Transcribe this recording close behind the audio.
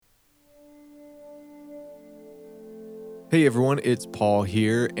Hey everyone, it's Paul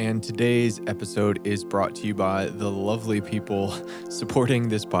here, and today's episode is brought to you by the lovely people supporting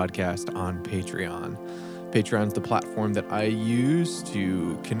this podcast on Patreon. Patreon's the platform that I use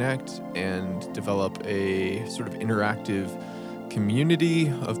to connect and develop a sort of interactive community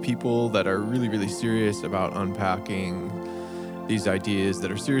of people that are really serious about unpacking these ideas,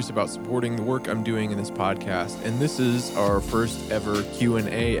 that are serious about supporting the work I'm doing in this podcast. And this is our first ever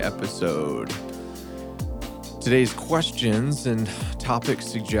Q&A episode. Today's questions and topic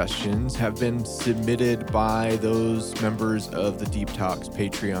suggestions have been submitted by those members of the Deep Talks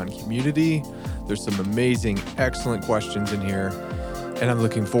Patreon community. There's some amazing, excellent questions in here, and I'm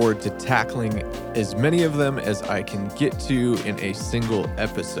looking forward to tackling as many of them as I can get to in a single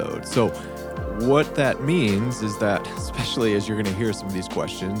episode. So what that means is that, especially as you're going to hear some of these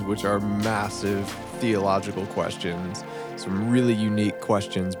questions, which are massive theological questions, some really unique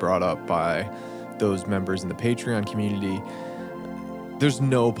questions brought up by those members in the Patreon community, there's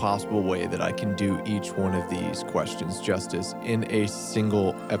no possible way that I can do each one of these questions justice in a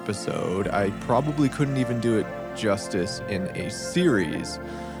single episode. I probably couldn't even do it justice in a series.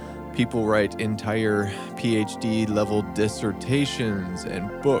 People write entire PhD level dissertations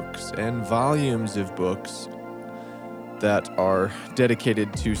and books and volumes of books that are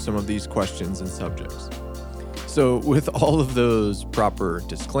dedicated to some of these questions and subjects. So with all of those proper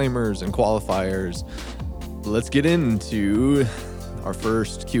disclaimers and qualifiers, let's get into our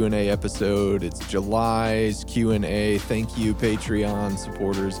first Q&A episode. It's July's Q&A. Thank you, Patreon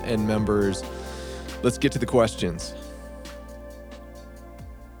supporters and members. Let's get to the questions.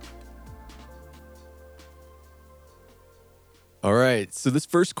 All right, so this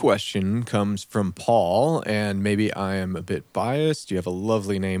first question comes from Paul, and maybe I am a bit biased. You have a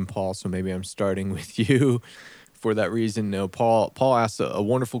lovely name, Paul, so maybe I'm starting with you. For that reason, no, Paul asked a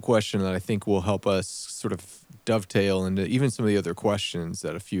wonderful question that I think will help us sort of dovetail into even some of the other questions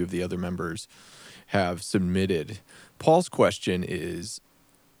that a few of the other members have submitted. Paul's question is,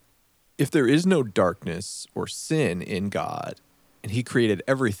 if there is no darkness or sin in God, and he created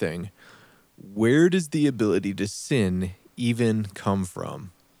everything, where does the ability to sin even come from?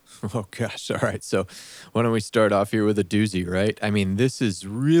 Oh gosh, all right, so why don't we start off here with a doozy, right? I mean, this is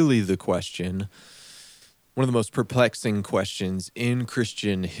really the question, one of the most perplexing questions in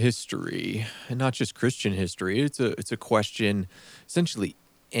Christian history, and not just Christian history. It's a question essentially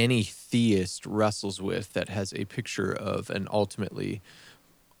any theist wrestles with that has a picture of an ultimately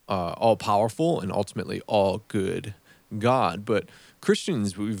all-powerful and ultimately all-good God. But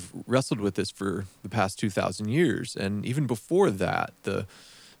Christians, we've wrestled with this for the past 2,000 years, and even before that,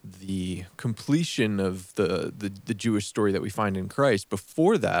 the completion of the Jewish story that we find in Christ,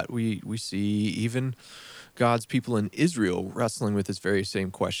 before that, we see even God's people in Israel wrestling with this very same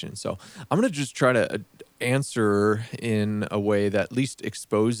question. So I'm going to just try to answer in a way that at least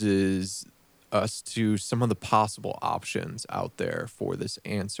exposes us to some of the possible options out there for this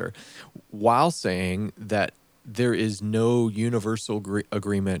answer, while saying that there is no universal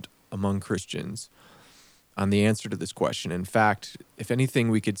agreement among Christians on the answer to this question. In fact, if anything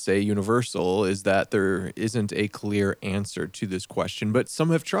we could say universal is that there isn't a clear answer to this question, but some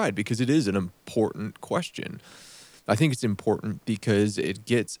have tried because it is an important question. I think it's important because it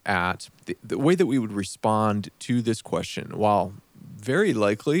gets at the way that we would respond to this question. While very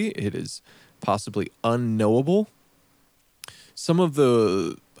likely it is possibly unknowable, some of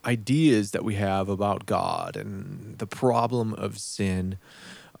the ideas that we have about God and the problem of sin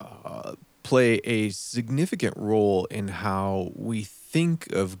play a significant role in how we think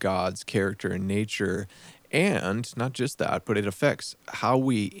of God's character and nature, and not just that, but it affects how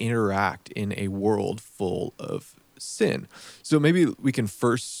we interact in a world full of sin. So maybe we can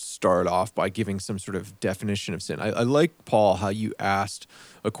first start off by giving some sort of definition of sin. I like, Paul, how you asked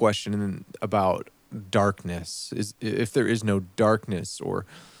a question about darkness, is if there is no darkness or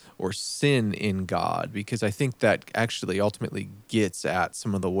sin in God, because I think that actually ultimately gets at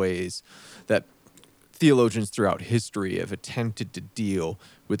some of the ways that theologians throughout history have attempted to deal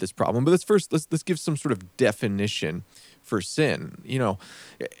with this problem. But let's give some sort of definition for sin. You know,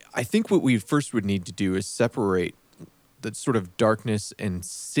 I think what we first would need to do is separate the sort of darkness and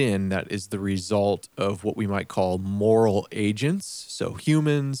sin that is the result of what we might call moral agents, so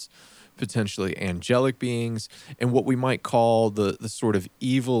humans, potentially angelic beings, and what we might call the sort of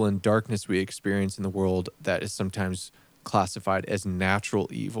evil and darkness we experience in the world that is sometimes classified as natural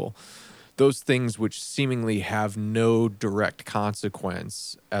evil. Those things which seemingly have no direct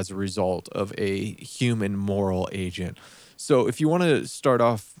consequence as a result of a human moral agent. So, if you want to start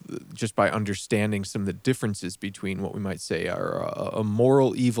off just by understanding some of the differences between what we might say are a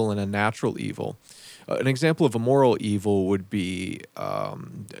moral evil and a natural evil, an example of a moral evil would be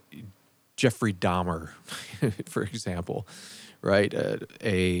Jeffrey Dahmer, for example, right?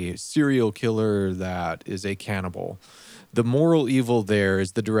 A serial killer that is a cannibal. The moral evil there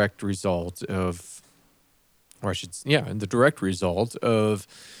is the direct result of, or I should, yeah, and the direct result of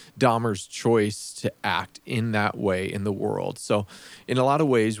Dahmer's choice to act in that way in the world. So, in a lot of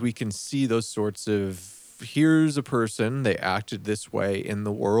ways, we can see those sorts of here's a person, they acted this way in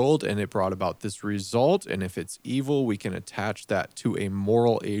the world, and it brought about this result. And if it's evil, we can attach that to a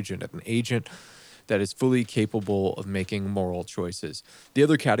moral agent, an agent that is fully capable of making moral choices. The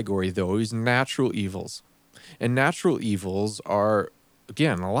other category, though, is natural evils. And natural evils are,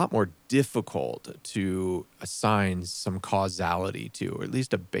 again, a lot more difficult to assign some causality to, or at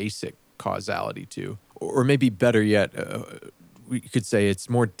least a basic causality to. Or maybe better yet, we could say it's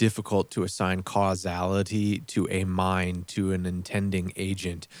more difficult to assign causality to a mind, to an intending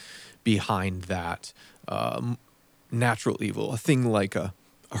agent behind that natural evil. A thing a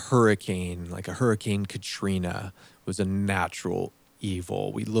hurricane, like a Hurricane Katrina, was a natural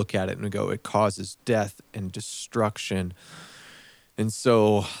evil. We look at it and we go, it causes death and destruction. And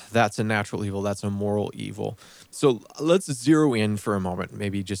so that's a natural evil. That's a moral evil. So let's zero in for a moment,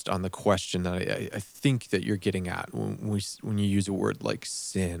 maybe just on the question that I think that you're getting at when you use a word like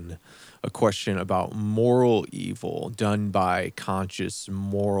sin, a question about moral evil done by conscious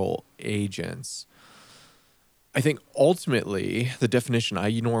moral agents. I think ultimately the definition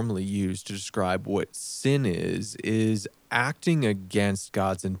I normally use to describe what sin is acting against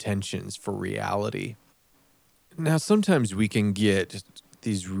God's intentions for reality. Now, sometimes we can get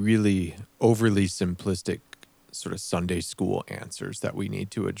these really overly simplistic sort of Sunday school answers that we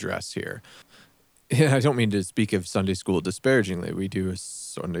need to address here. And I don't mean to speak of Sunday school disparagingly. We do a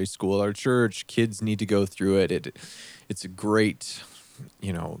Sunday school at our church. Kids need to go through it. It's a great,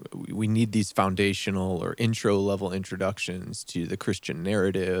 we need these foundational or intro level introductions to the Christian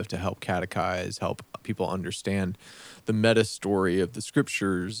narrative to help catechize, help people understand the meta story of the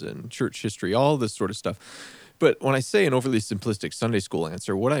scriptures and church history, all this sort of stuff. But when I say an overly simplistic Sunday school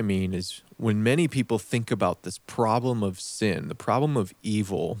answer, what I mean is when many people think about this problem of sin, the problem of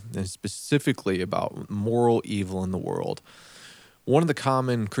evil, and specifically about moral evil in the world, one of the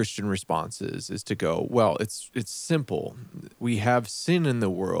common Christian responses is to go, well, it's simple. We have sin in the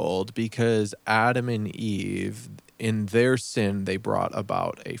world because Adam and Eve, in their sin, they brought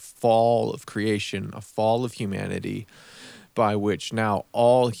about a fall of creation, a fall of humanity, by which now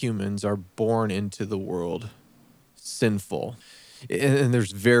all humans are born into the world sinful. And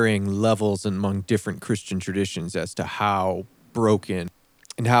there's varying levels among different Christian traditions as to how broken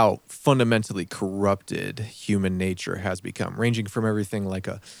and how fundamentally corrupted human nature has become, ranging from everything like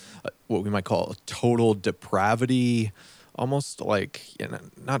a what we might call a total depravity, almost like,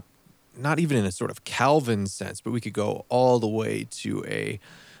 not even in a sort of Calvin sense, but we could go all the way to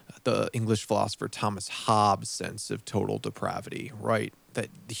the English philosopher Thomas Hobbes' sense of total depravity, right? That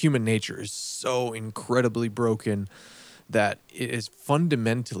the human nature is so incredibly broken that it has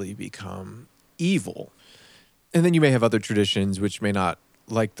fundamentally become evil. And then you may have other traditions which may not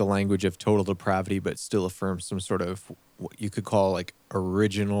like the language of total depravity, but still affirm some sort of what you could call like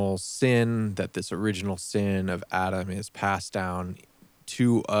original sin, that this original sin of Adam is passed down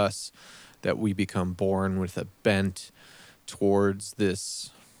to us, that we become born with a bent towards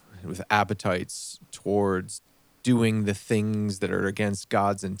this, with appetites towards doing the things that are against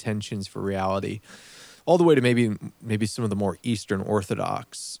God's intentions for reality, all the way to maybe some of the more Eastern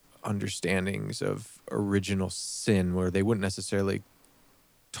Orthodox understandings of original sin, where they wouldn't necessarily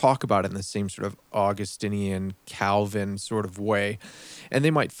talk about it in the same sort of Augustinian, Calvin sort of way. And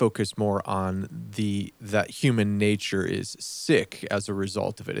they might focus more on that human nature is sick as a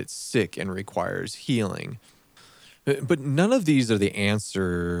result of it. It's sick and requires healing. But none of these are the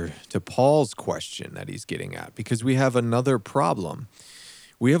answer to Paul's question that he's getting at, because we have another problem.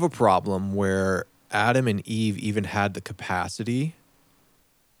 We have a problem where Adam and Eve even had the capacity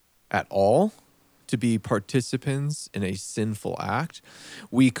at all to be participants in a sinful act.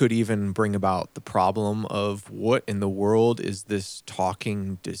 We could even bring about the problem of what in the world is this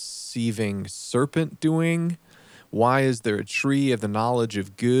talking, deceiving serpent doing? Why is there a tree of the knowledge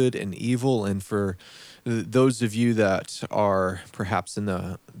of good and evil? And for those of you that are perhaps in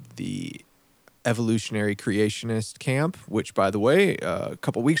the evolutionary creationist camp, which, by the way, a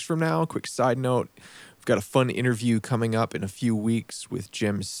couple weeks from now, quick side note, we've got a fun interview coming up in a few weeks with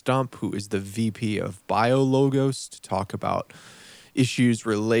Jim Stump, who is the VP of BioLogos, to talk about issues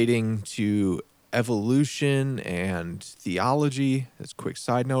relating to evolution and theology. That's a quick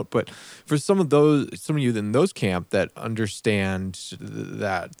side note. But for some of you in those camp that understand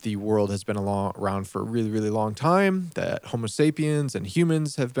that the world has been around for a really, really long time, that Homo sapiens and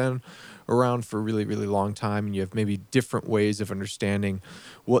humans have been around for a really, really long time, and you have maybe different ways of understanding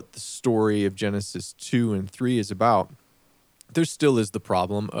what the story of Genesis 2 and 3 is about, there still is the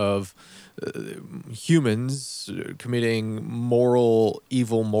problem of humans committing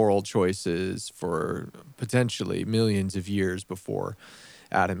evil moral choices for potentially millions of years before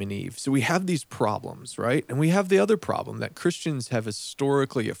Adam and Eve. So we have these problems, right? And we have the other problem that Christians have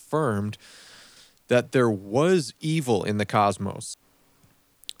historically affirmed that there was evil in the cosmos,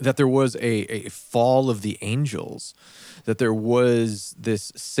 that there was a fall of the angels, that there was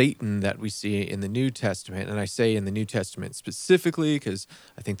this Satan that we see in the New Testament. And I say in the New Testament specifically because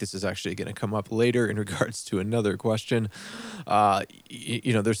I think this is actually going to come up later in regards to another question.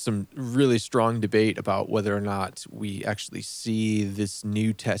 There's some really strong debate about whether or not we actually see this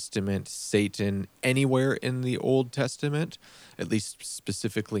New Testament Satan anywhere in the Old Testament, at least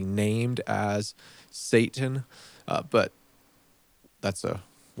specifically named as Satan. But that's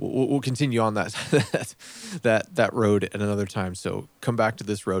we'll continue on that that road at another time. So come back to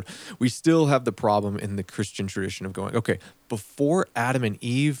this road. We still have the problem in the Christian tradition of going, okay, before Adam and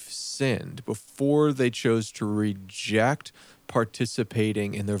Eve sinned, before they chose to reject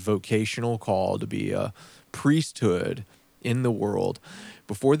participating in their vocational call to be a priesthood in the world,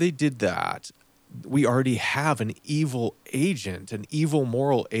 before they did that, we already have an evil agent, an evil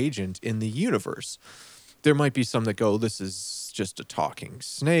moral agent in the universe. There might be some that go, this is just a talking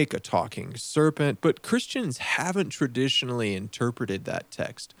snake, a talking serpent, but Christians haven't traditionally interpreted that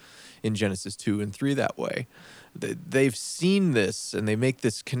text in Genesis 2 and 3 that way. They've seen this, and they make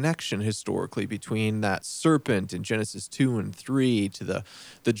this connection historically between that serpent in Genesis 2 and 3 to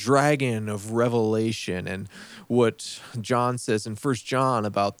the dragon of Revelation, and what John says in 1 John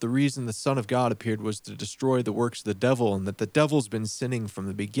about the reason the Son of God appeared was to destroy the works of the devil, and that the devil's been sinning from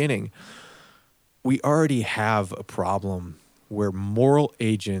the beginning. We already have a problem where moral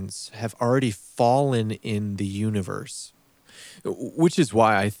agents have already fallen in the universe, which is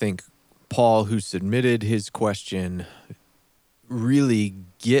why I think Paul, who submitted his question, really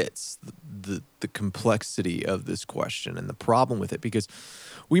gets the complexity of this question and the problem with it, because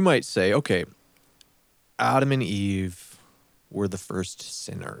we might say, okay, Adam and Eve were the first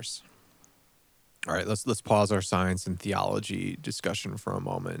sinners. All right, let's pause our science and theology discussion for a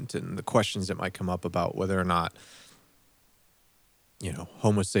moment and the questions that might come up about whether or not,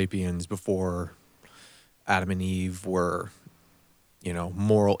 Homo sapiens before Adam and Eve were,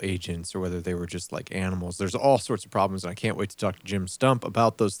 moral agents, or whether they were just like animals. There's all sorts of problems, and I can't wait to talk to Jim Stump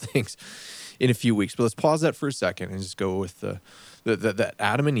about those things in a few weeks. But let's pause that for a second and just go with that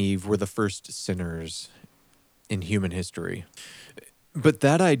Adam and Eve were the first sinners in human history. But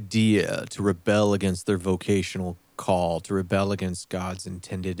that idea to rebel against their vocational call, to rebel against God's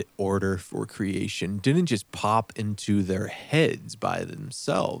intended order for creation, didn't just pop into their heads by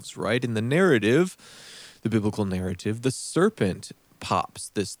themselves, right? In the narrative, the biblical narrative, the serpent pops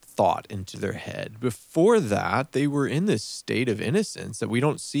this thought into their head. Before that, they were in this state of innocence that we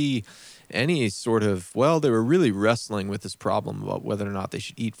don't see any sort of, they were really wrestling with this problem about whether or not they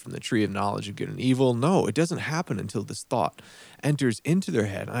should eat from the tree of knowledge of good and evil. No, it doesn't happen until this thought enters into their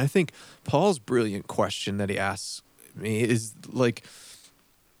head. And I think Paul's brilliant question that he asks me is like,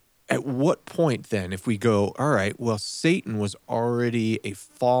 at what point then, if we go, all right, well, Satan was already a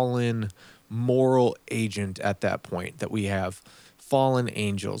fallen moral agent at that point, that we have fallen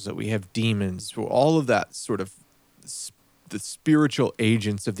angels, that we have demons, all of that sort of the spiritual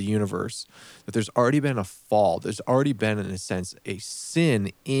agents of the universe, that there's already been a fall. There's already been, in a sense, a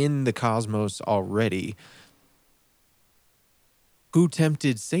sin in the cosmos already. Who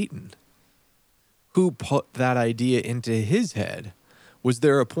tempted Satan? Who put that idea into his head? Was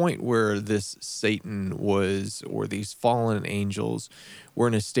there a point where this Satan was, or these fallen angels were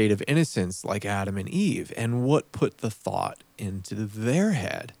in a state of innocence like Adam and Eve? And what put the thought into their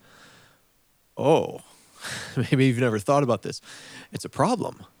head? Oh, maybe you've never thought about this. It's a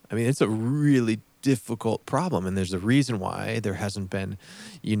problem. I mean, it's a really difficult problem. And there's a reason why there hasn't been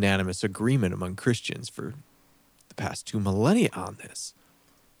unanimous agreement among Christians for the past 2 millennia on this.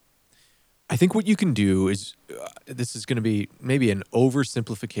 I think what you can do is, this is going to be maybe an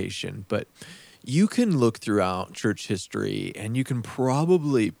oversimplification, but you can look throughout church history and you can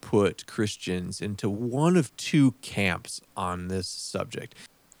probably put Christians into one of 2 camps on this subject.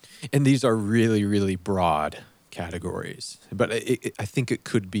 And these are really, really broad categories, but I think it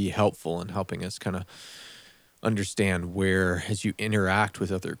could be helpful in helping us kind of understand where, as you interact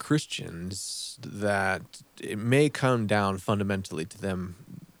with other Christians, that it may come down fundamentally to them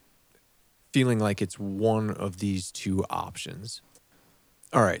feeling like it's one of these two options.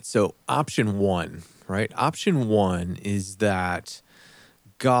 All right, so option one, right? Option one is that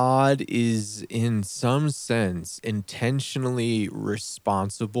God is, in some sense, intentionally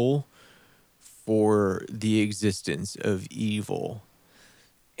responsible for the existence of evil.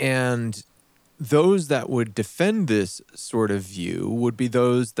 And those that would defend this sort of view would be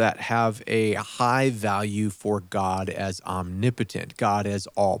those that have a high value for God as omnipotent, God as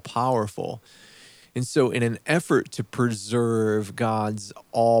all powerful. And so, in an effort to preserve God's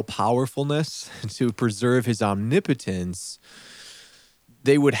all powerfulness, to preserve his omnipotence,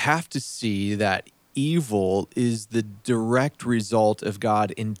 they would have to see that evil is the direct result of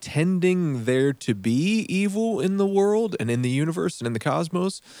God intending there to be evil in the world and in the universe and in the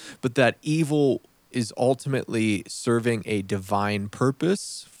cosmos, but that evil is ultimately serving a divine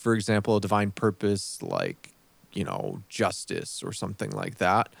purpose. For example, a divine purpose like, justice or something like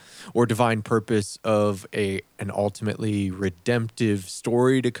that, or divine purpose of an ultimately redemptive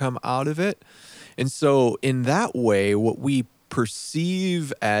story to come out of it. And so in that way, what we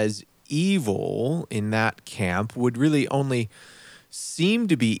perceive as evil in that camp would really only seem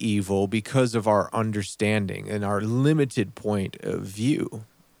to be evil because of our understanding and our limited point of view.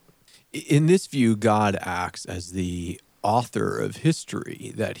 In this view, God acts as the author of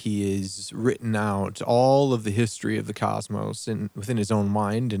history, that he has written out all of the history of the cosmos within his own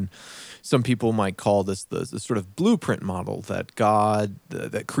mind. And some people might call this the sort of blueprint model, that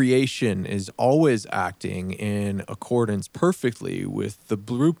that creation is always acting in accordance perfectly with the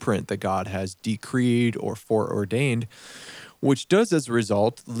blueprint that God has decreed or foreordained, which does, as a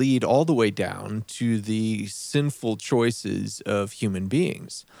result, lead all the way down to the sinful choices of human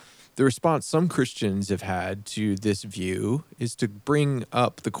beings. The response some Christians have had to this view is to bring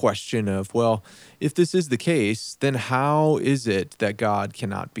up the question of, well, if this is the case, then how is it that God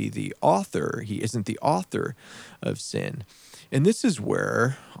cannot be the author? He isn't the author of sin. And this is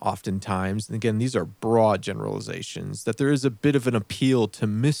where, oftentimes, and again, these are broad generalizations, that there is a bit of an appeal to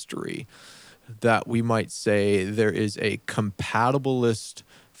mystery, that we might say there is a compatibilist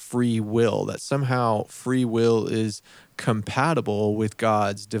free will, that somehow free will is compatible with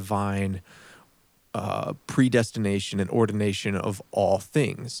God's divine predestination and ordination of all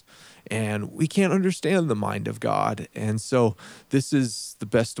things. And we can't understand the mind of God. And so this is the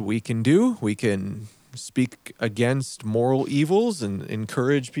best we can do. We can speak against moral evils and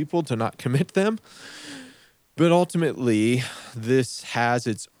encourage people to not commit them. But ultimately, this has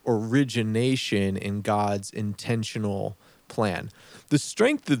its origination in God's intentional plan. The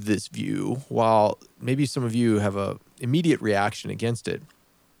strength of this view, while maybe some of you have an immediate reaction against it,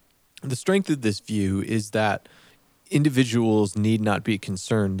 the strength of this view is that individuals need not be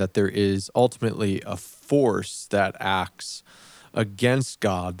concerned that there is ultimately a force that acts against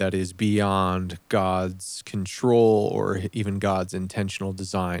God that is beyond God's control or even God's intentional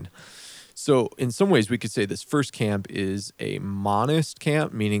design. So in some ways, we could say this first camp is a monist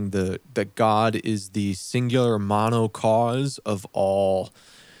camp, meaning that God is the singular mono cause of all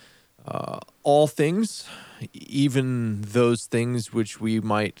things, even those things which we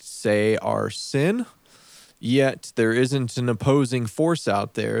might say are sin. Yet there isn't an opposing force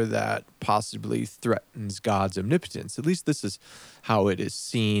out there that possibly threatens God's omnipotence. At least this is how it is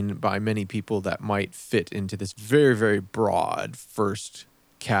seen by many people that might fit into this very, very broad first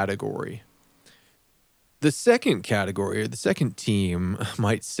category. The second category, or the second team,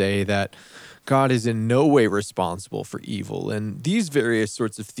 might say that God is in no way responsible for evil. And these various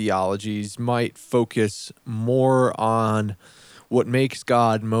sorts of theologies might focus more on what makes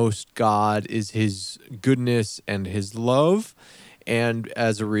God most God is his goodness and his love. And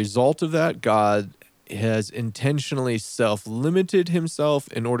as a result of that, God has intentionally self-limited himself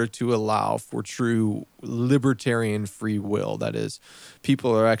in order to allow for true libertarian free will. That is,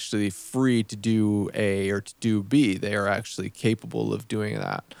 people are actually free to do A or to do B. They are actually capable of doing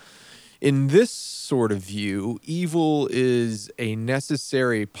that. In this sort of view, evil is a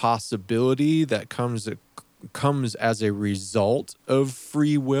necessary possibility that comes as a result of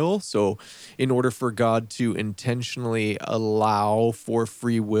free will. So in order for God to intentionally allow for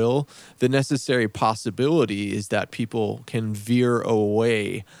free will, the necessary possibility is that people can veer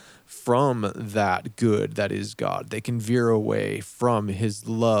away from that good that is God. They can veer away from his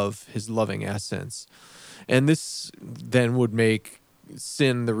love, his loving essence. And this then would make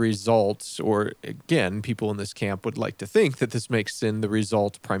sin the result, or again, people in this camp would like to think that this makes sin the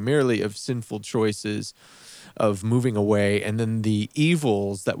result primarily of sinful choices of moving away, and then the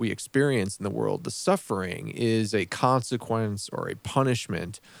evils that we experience in the world, the suffering, is a consequence or a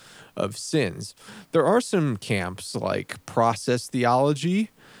punishment of sins. There are some camps like process theology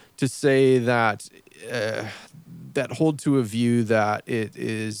to say that uh, that hold to a view that it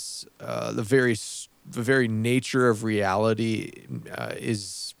is the very nature of reality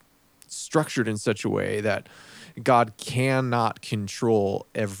is structured in such a way that God cannot control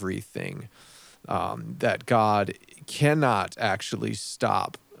everything, that God cannot actually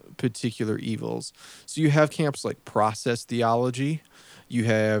stop particular evils. So you have camps like process theology. You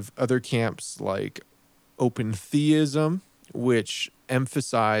have other camps like open theism, which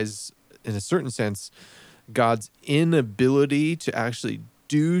emphasize, in a certain sense, God's inability to actually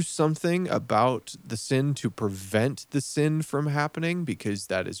do something about the sin to prevent the sin from happening, because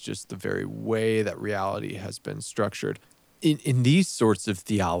that is just the very way that reality has been structured. In these sorts of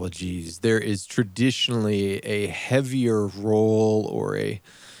theologies, there is traditionally a heavier role or a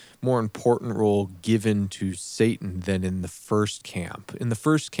more important role given to Satan than in the first camp. In the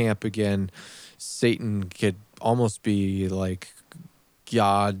first camp, again, Satan could almost be like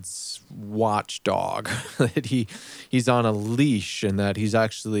God's watchdog, that he's on a leash and that he's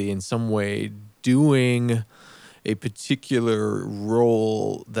actually in some way doing a particular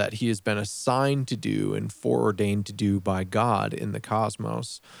role that he has been assigned to do and foreordained to do by God in the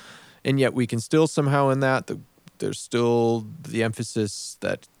cosmos. And yet we can still somehow in that there's still the emphasis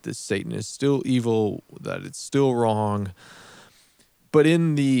that this Satan is still evil, that it's still wrong. But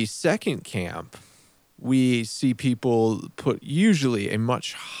in the second camp, we see people put usually a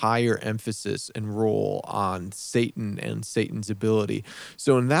much higher emphasis and role on Satan and Satan's ability.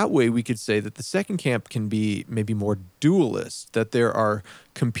 So in that way, we could say that the second camp can be maybe more dualist, that there are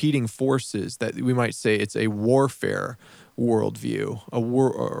competing forces, that we might say it's a warfare worldview, a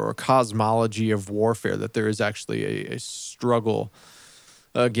war or a cosmology of warfare, that there is actually a struggle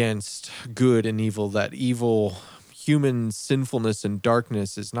against good and evil, that evil, human sinfulness and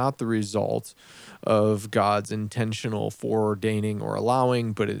darkness is not the result of God's intentional foreordaining or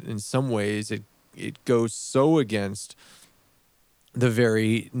allowing, but in some ways it goes so against the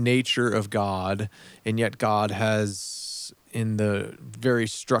very nature of God, and yet God has, in the very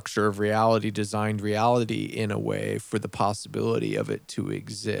structure of reality, designed reality in a way for the possibility of it to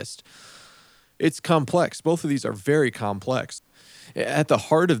exist. It's complex. Both of these are very complex. At the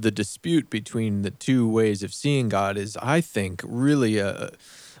heart of the dispute between the two ways of seeing God is, I think, really a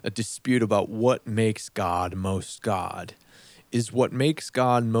dispute about what makes God most God. Is what makes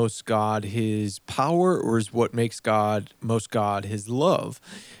God most God his power, or is what makes God most God his love?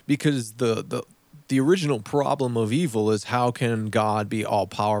 Because the original problem of evil is, how can God be all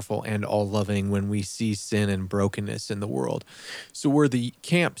powerful and all loving when we see sin and brokenness in the world? So where the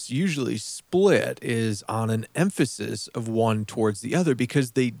camps usually split is on an emphasis of one towards the other,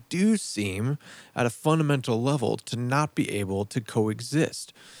 because they do seem at a fundamental level to not be able to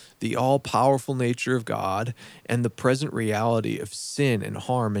coexist. The all powerful nature of God and the present reality of sin and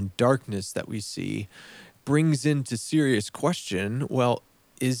harm and darkness that we see brings into serious question, well,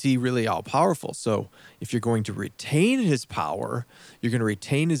 is he really all powerful? So if you're going to retain his power, you're going to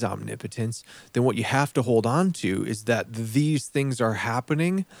retain his omnipotence, then what you have to hold on to is that these things are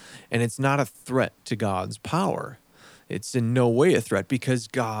happening and it's not a threat to God's power. It's in no way a threat, because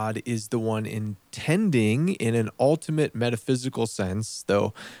God is the one intending, in an ultimate metaphysical sense,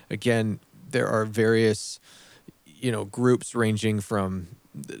 though, again, there are various, groups ranging from,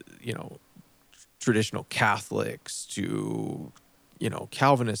 you know, traditional Catholics to,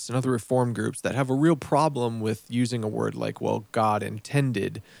 Calvinists and other Reformed groups that have a real problem with using a word like, well, God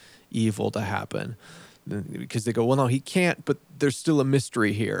intended evil to happen. Because they go, well, no, he can't, but there's still a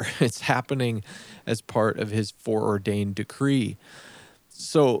mystery here. It's happening as part of his foreordained decree.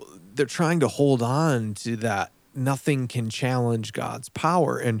 So they're trying to hold on to that. Nothing can challenge God's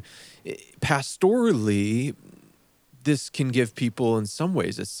power. And pastorally, this can give people in some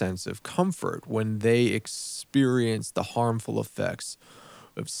ways a sense of comfort when they experience the harmful effects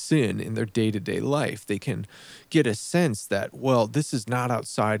of sin in their day-to-day life. They can get a sense that, well, this is not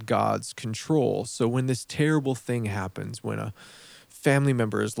outside God's control. So when this terrible thing happens, when a family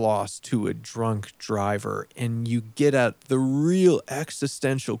member is lost to a drunk driver, and you get at the real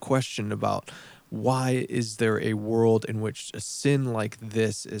existential question about, why is there a world in which a sin like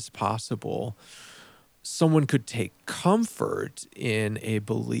this is possible? Someone could take comfort in a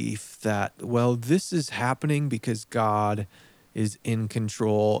belief that, well, this is happening because God is in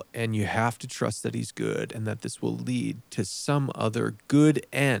control, and you have to trust that he's good and that this will lead to some other good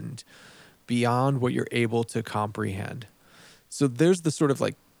end beyond what you're able to comprehend. So there's the sort of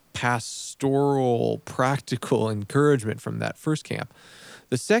like pastoral, practical encouragement from that first camp.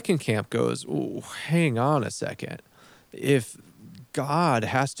 The second camp goes, "Ooh, hang on a second. If God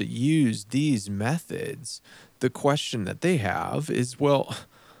has to use these methods, the question that they have is, well,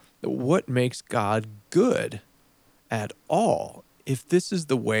 what makes God good at all? If this is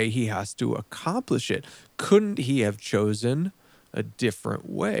the way he has to accomplish it, couldn't he have chosen a different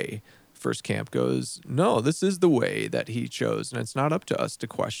way?" First camp goes, no, this is the way that he chose, and it's not up to us to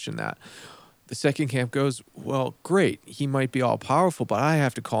question that. The second camp goes, well, great, he might be all powerful, but I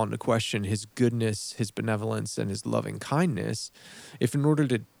have to call into question his goodness, his benevolence, and his loving kindness. If in order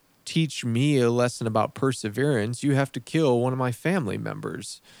to teach me a lesson about perseverance, you have to kill one of my family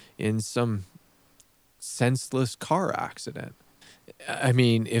members in some senseless car accident. I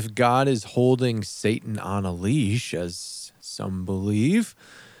mean, if God is holding Satan on a leash, as some believe,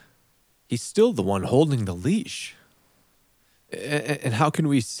 he's still the one holding the leash. And how can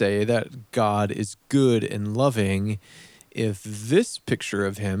we say that God is good and loving if this picture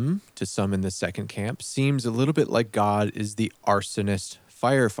of him, to some in the second camp, seems a little bit like God is the arsonist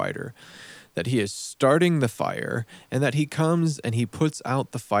firefighter? That he is starting the fire, and that he comes and he puts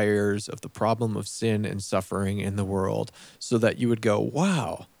out the fires of the problem of sin and suffering in the world, so that you would go,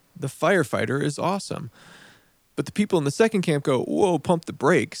 wow, the firefighter is awesome. But the people in the second camp go, whoa, pump the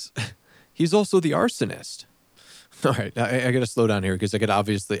brakes. He's also the arsonist. All right, I got to slow down here because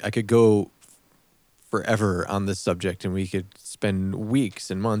I could go forever on this subject, and we could spend weeks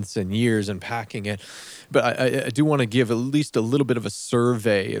and months and years unpacking it. But I do want to give at least a little bit of a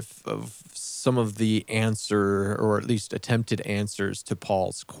survey of some of the answer, or at least attempted answers, to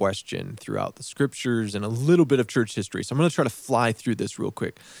Paul's question throughout the scriptures and a little bit of church history. So I'm going to try to fly through this real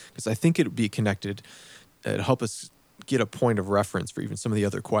quick because I think it would be connected. It'd help us get a point of reference for even some of the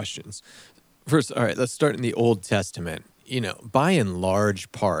other questions. First, all right, let's start in the Old Testament. By and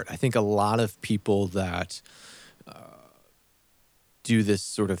large part, I think a lot of people that do this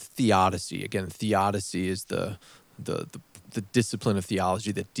sort of theodicy. Again, theodicy is the discipline of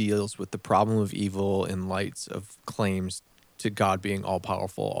theology that deals with the problem of evil in light of claims to God being all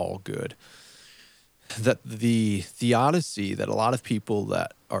powerful, all good. That the theodicy that a lot of people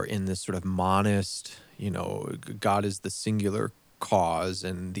that are in this sort of monist, God is the singular cause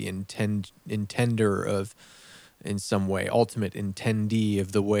and the intender of, in some way, ultimate intendee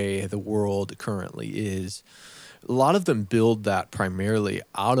of the way the world currently is. A lot of them build that primarily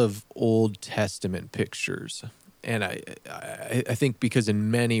out of Old Testament pictures. And I think because in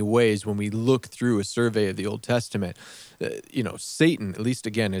many ways, when we look through a survey of the Old Testament, Satan, at least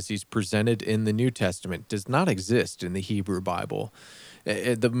again, as he's presented in the New Testament, does not exist in the Hebrew Bible.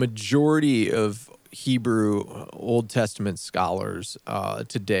 The majority of Hebrew Old Testament scholars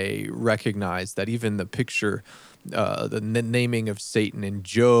today recognize that even the picture, the naming of Satan in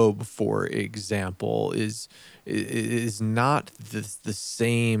Job, for example, is not the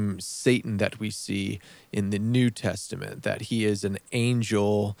same Satan that we see in the New Testament, that he is an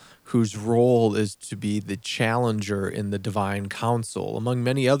angel whose role is to be the challenger in the divine council among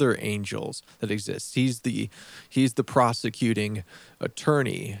many other angels that exist. He's the prosecuting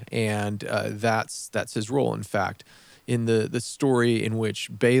attorney, and that's his role. In fact, in the story in which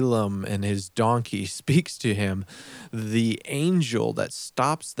Balaam and his donkey speaks to him, the angel that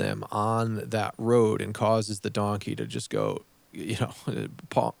stops them on that road and causes the donkey to just go,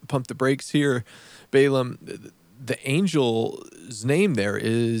 pump the brakes here, Balaam. The angel's name there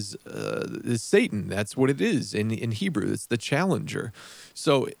is Satan. That's what it is in Hebrew. It's the challenger.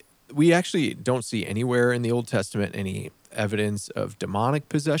 So we actually don't see anywhere in the Old Testament any evidence of demonic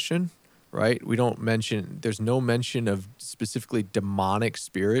possession, right? There's no mention of specifically demonic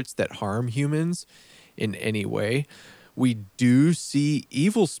spirits that harm humans in any way. We do see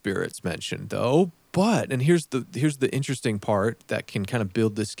evil spirits mentioned, though. And here's the interesting part that can kind of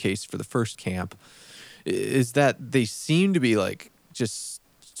build this case for the first camp, is that they seem to be like just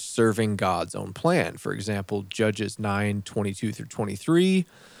serving God's own plan. For example, Judges 9:22-23,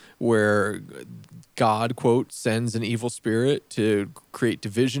 where God, quote, sends an evil spirit to create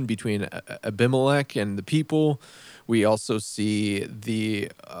division between Abimelech and the people. We also see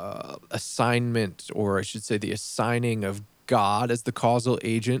the assignment, or I should say the assigning of God as the causal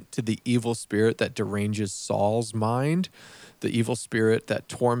agent to the evil spirit that deranges Saul's mind, the evil spirit that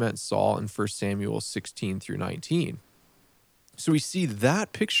torments Saul in 1 Samuel 16-19. So we see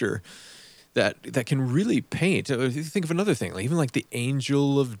that picture that can really paint. Think of another thing, like even like the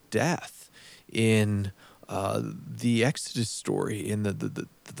angel of death in the Exodus story and the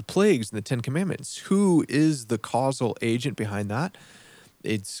plagues and the Ten Commandments. Who is the causal agent behind that?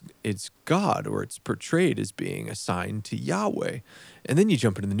 It's God, or it's portrayed as being assigned to Yahweh. And then you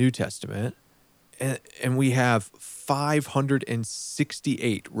jump into the New Testament, and we have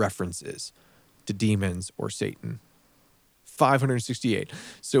 568 references to demons or Satan. 568.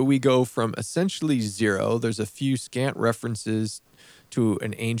 So we go from essentially zero. There's a few scant references to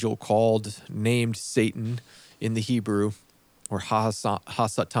an angel named Satan in the Hebrew, or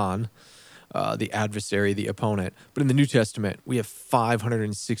Hasatan, the adversary, the opponent. But in the New Testament, we have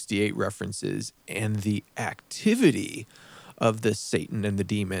 568 references, and the activity of the Satan and the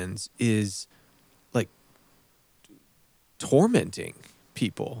demons is like tormenting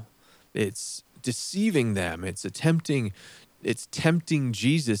people. It's deceiving them. It's tempting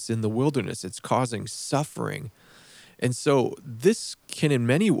Jesus in the wilderness. It's causing suffering. And so this can in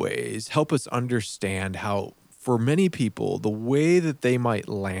many ways help us understand how, for many people, the way that they might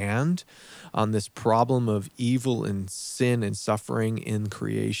land on this problem of evil and sin and suffering in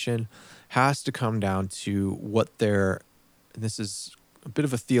creation has to come down to what their, and this is a bit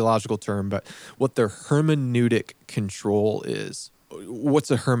of a theological term, but what their hermeneutic control is. What's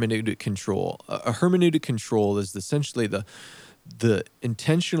a hermeneutic control? A hermeneutic control is essentially the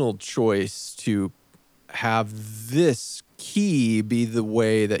intentional choice to have this key be the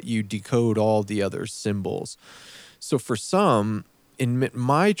way that you decode all the other symbols. So for some, in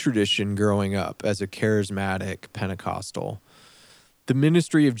my tradition growing up as a charismatic Pentecostal, the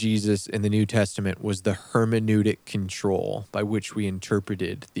ministry of Jesus in the New Testament was the hermeneutic control by which we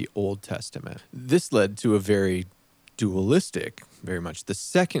interpreted the Old Testament. This led to a very dualistic, very much the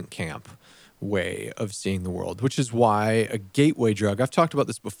second camp way of seeing the world, which is why a gateway drug, I've talked about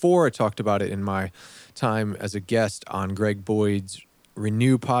this before. I talked about it in my time as a guest on Greg Boyd's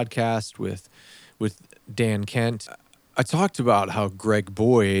Renew podcast with Dan Kent. I talked about how Greg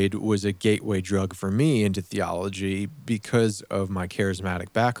Boyd was a gateway drug for me into theology because of my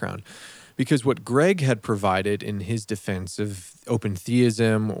charismatic background. Because what Greg had provided in his defense of open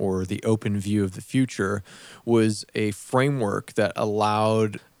theism or the open view of the future was a framework that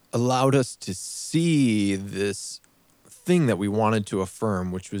allowed us to see this thing that we wanted to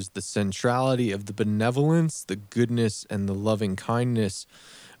affirm, which was the centrality of the benevolence, the goodness, and the loving kindness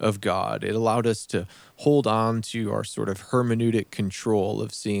of God. It allowed us to hold on to our sort of hermeneutic control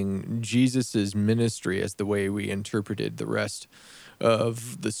of seeing Jesus's ministry as the way we interpreted the rest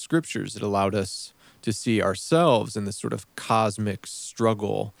of the scriptures. It allowed us to see ourselves in this sort of cosmic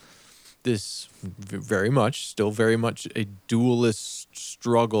struggle, this still very much a dualist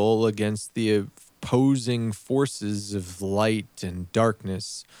struggle against the opposing forces of light and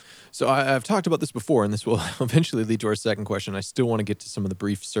darkness. So I've talked about this before, and this will eventually lead to our second question. I still want to get to some of the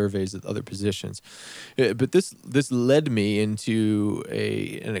brief surveys of other positions. But this led me into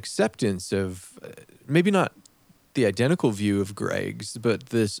an acceptance of maybe not the identical view of Greg's, but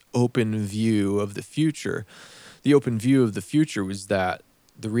this open view of the future. The open view of the future was that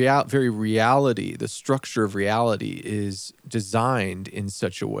the very reality, the structure of reality is designed in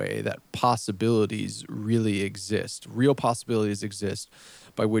such a way that possibilities really exist. Real possibilities exist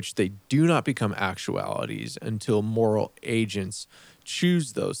by which they do not become actualities until moral agents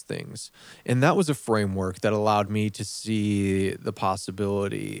choose those things. And that was a framework that allowed me to see the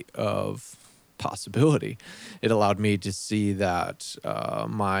possibility. It allowed me to see that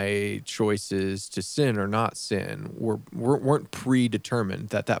my choices to sin or not sin weren't predetermined,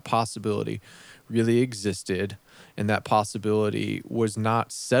 that possibility really existed, and that possibility was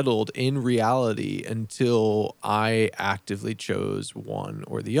not settled in reality until I actively chose one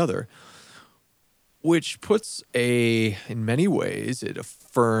or the other. Which puts in many ways, it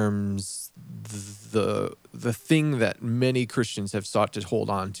affirms the thing that many Christians have sought to hold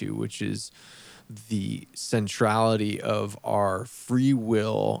on to, which is the centrality of our free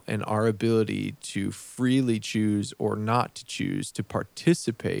will and our ability to freely choose or not to choose to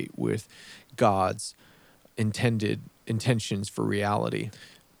participate with God's intended intentions for reality.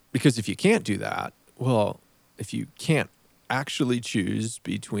 Because if you can't do that, well, if you can't actually choose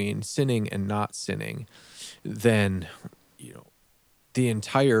between sinning and not sinning, then, the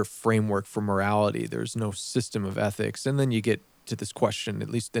entire framework for morality, there's no system of ethics. And then you get to this question, at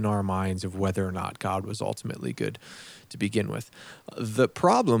least in our minds, of whether or not God was ultimately good to begin with. The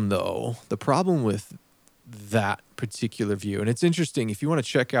problem with that particular view, and it's interesting, if you want to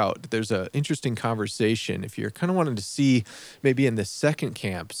check out, there's an interesting conversation, if you're kind of wanting to see maybe in the second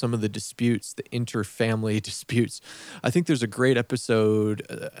camp, some of the disputes, the interfamily disputes. I think there's a great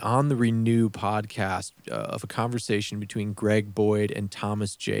episode on the Renew podcast of a conversation between Greg Boyd and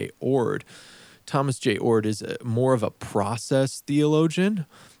Thomas J. Ord, Thomas J. Oord is more of a process theologian.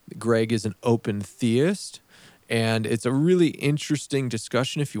 Greg is an open theist. And it's a really interesting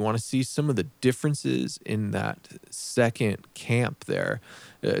discussion if you want to see some of the differences in that second camp there.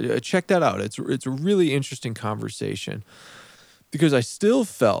 Check that out. It's a really interesting conversation because I still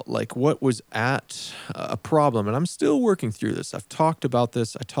felt like what was at a problem, and I'm still working through this. I've talked about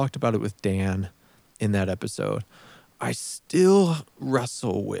this. I talked about it with Dan in that episode. I still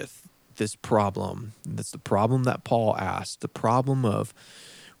wrestle with this problem. That's the problem that Paul asked, the problem of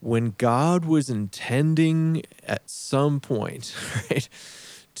when God was intending at some point, right,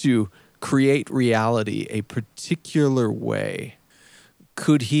 to create reality a particular way,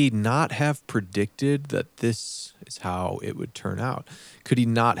 could he not have predicted that this is how it would turn out? Could he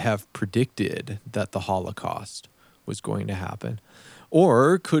not have predicted that the Holocaust was going to happen?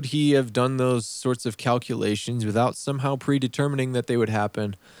 Or could he have done those sorts of calculations without somehow predetermining that they would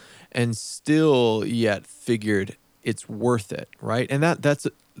happen and still yet figured it's worth it, right? And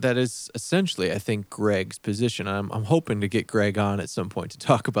that is essentially, I think, Greg's position. I'm hoping to get Greg on at some point to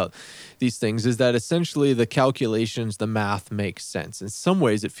talk about these things, is that essentially the calculations, the math makes sense. In some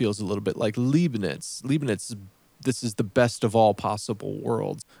ways, it feels a little bit like Leibniz. This is the best of all possible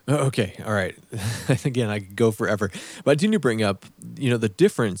worlds. Okay, all right. Again, I could go forever. But I do need to bring up, the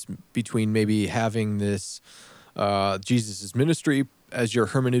difference between maybe having this Jesus' ministry as your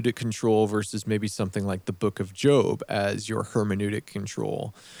hermeneutic control versus maybe something like the book of Job as your hermeneutic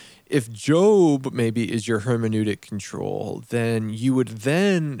control. If Job maybe is your hermeneutic control, then you would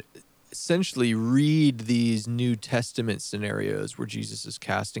then essentially read these New Testament scenarios where Jesus is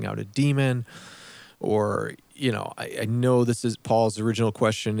casting out a demon, or, I know this is Paul's original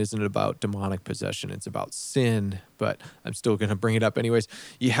question isn't about demonic possession, it's about sin, but I'm still going to bring it up anyways.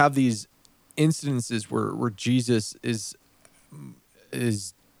 You have these incidences where Jesus is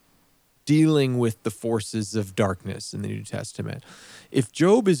dealing with the forces of darkness in the New Testament. If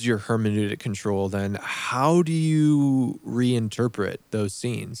Job is your hermeneutic control, then how do you reinterpret those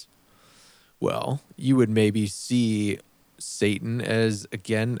scenes? Well, you would maybe see Satan as,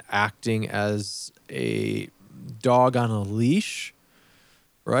 again, acting as a dog on a leash,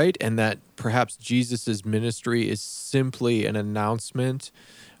 right? And that perhaps Jesus's ministry is simply an announcement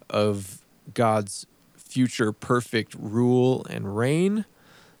of God's future perfect rule and reign,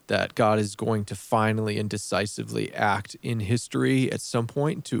 that God is going to finally and decisively act in history at some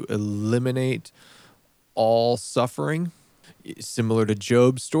point to eliminate all suffering. Similar to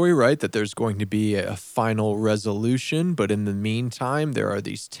Job's story, right? That there's going to be a final resolution, but in the meantime, there are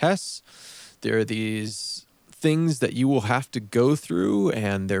these tests, there are these things that you will have to go through,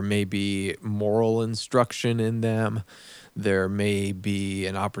 and there may be moral instruction in them. There may be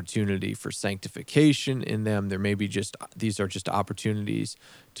an opportunity for sanctification in them. There may be these are just opportunities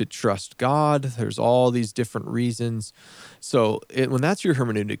to trust God. There's all these different reasons. So when that's your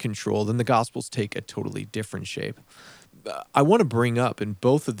hermeneutic control, then the Gospels take a totally different shape. I want to bring up in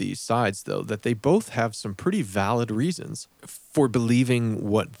both of these sides, though, that they both have some pretty valid reasons for believing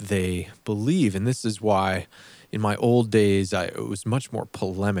what they believe. And this is why in my old days, I was much more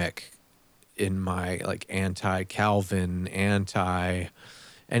polemic in my anti-Calvin, anything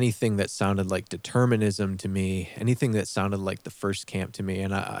that sounded like determinism to me, anything that sounded like the first camp to me.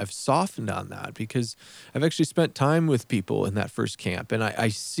 And I've softened on that because I've actually spent time with people in that first camp, and I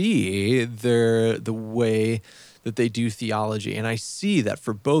see the way that they do theology. And I see that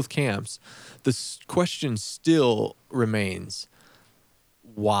for both camps, the question still remains,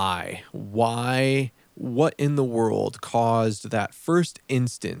 why? Why? What in the world caused that first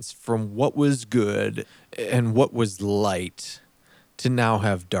instance from what was good and what was light to now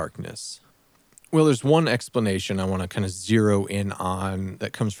have darkness? Well, there's one explanation I want to kind of zero in on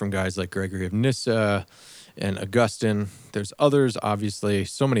that comes from guys like Gregory of Nyssa and Augustine. There's others, obviously,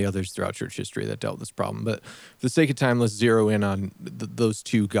 so many others throughout church history that dealt with this problem. But for the sake of time, let's zero in on those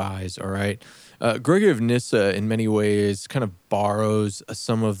two guys, all right? Gregory of Nyssa, in many ways, kind of borrows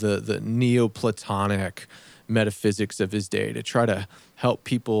some of the Neoplatonic metaphysics of his day to try to help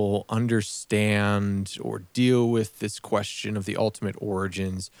people understand or deal with this question of the ultimate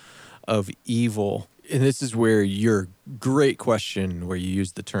origins of evil. And this is where your great question, where you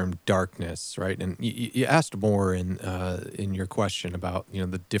use the term darkness, right? And you asked more in your question about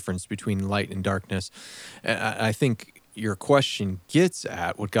the difference between light and darkness. And I think your question gets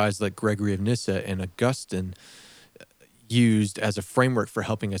at what guys like Gregory of Nyssa and Augustine used as a framework for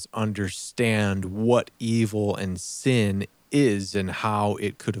helping us understand what evil and sin is and how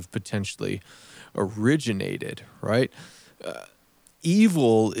it could have potentially originated, right?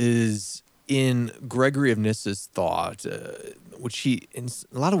 Evil is in Gregory of Nyssa's thought, which he in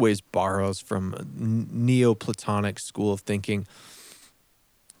a lot of ways borrows from a Neoplatonic school of thinking,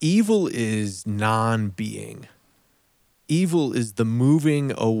 evil is non-being. Evil is the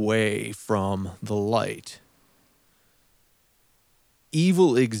moving away from the light.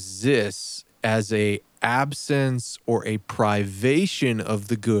 Evil exists as a absence or a privation of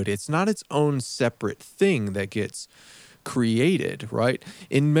the good. It's not its own separate thing that gets created, right?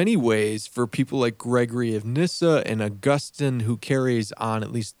 In many ways, for people like Gregory of Nyssa and Augustine, who carries on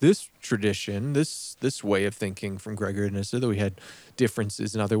at least this tradition, this way of thinking from Gregory of Nyssa, though we had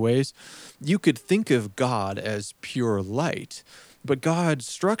differences in other ways, you could think of God as pure light. But God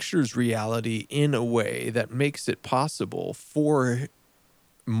structures reality in a way that makes it possible for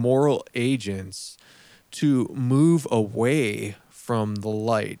moral agents to move away from the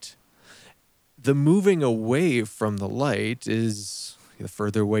light. The moving away from the light is, the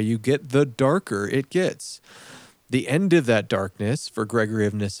further away you get, the darker it gets. The end of that darkness for Gregory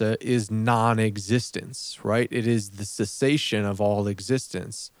of Nyssa is non-existence, right? It is the cessation of all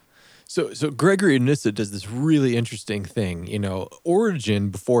existence. So Gregory of Nyssa does this really interesting thing. You know, Origen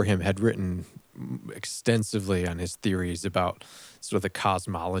before him had written extensively on his theories about sort of the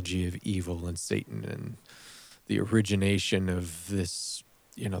cosmology of evil and Satan and the origination of this,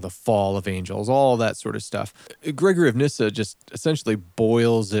 you know, the fall of angels, all that sort of stuff. Gregory of Nyssa just essentially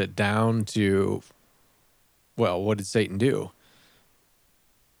boils it down to, well, what did Satan do?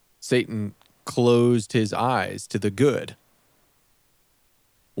 Satan closed his eyes to the good.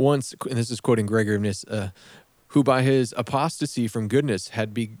 Once, and this is quoting Gregory of Nyssa, who by his apostasy from goodness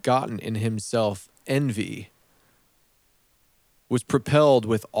had begotten in himself envy, was propelled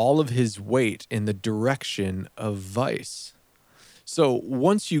with all of his weight in the direction of vice. So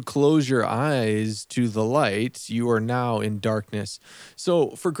once you close your eyes to the light, you are now in darkness. So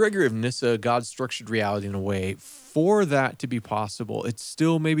for Gregory of Nyssa, God structured reality in a way for that to be possible. It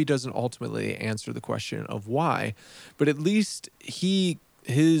still maybe doesn't ultimately answer the question of why, but at least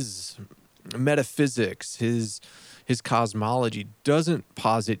his metaphysics, his cosmology doesn't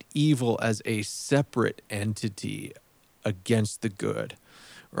posit evil as a separate entity against the good,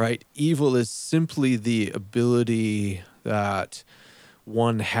 right? Evil is simply the ability that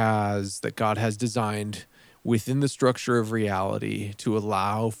one has, that God has designed within the structure of reality to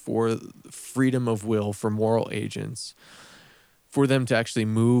allow for freedom of will for moral agents, for them to actually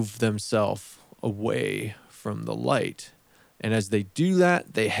move themselves away from the light. And as they do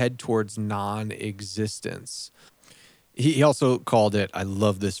that, they head towards non-existence. He also called it, I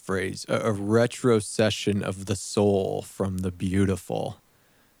love this phrase, a retrocession of the soul from the beautiful.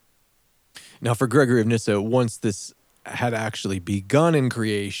 Now, for Gregory of Nyssa, once this had actually begun in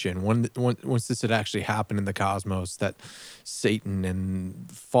creation, once this had actually happened in the cosmos, that Satan and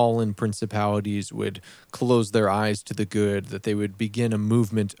fallen principalities would close their eyes to the good, that they would begin a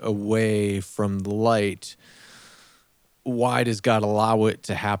movement away from the light. Why does God allow it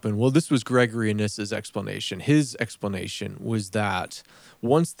to happen? Well, this was Gregory of Nyssa's explanation. His explanation was that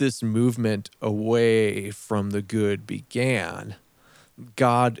once this movement away from the good began,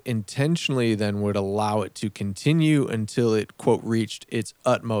 God intentionally then would allow it to continue until it, quote, reached its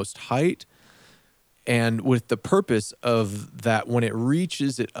utmost height. And with the purpose of that, when it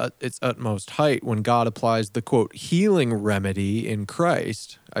reaches its utmost height, when God applies the, quote, healing remedy in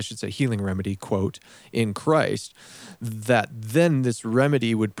Christ, I should say healing remedy, quote, in Christ, that then this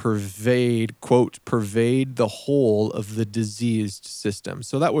remedy would pervade, quote, pervade the whole of the diseased system.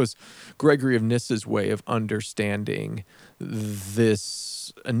 So that was Gregory of Nyssa's way of understanding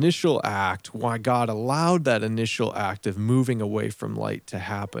this initial act, why God allowed that initial act of moving away from light to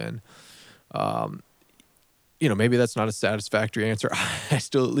happen. You know, maybe that's not a satisfactory answer. I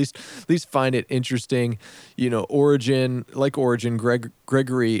still at least find it interesting. You know,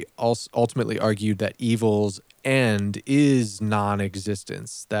 Gregory also ultimately argued that evil's end is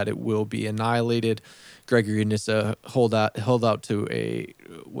non-existence, that it will be annihilated. Gregory of Nyssa held out to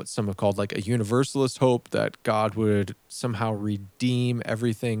what some have called like a universalist hope that God would somehow redeem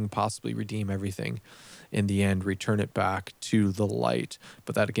everything, possibly redeem everything in the end, return it back to the light.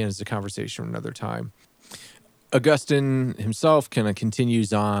 But that again is a conversation for another time. Augustine himself kind of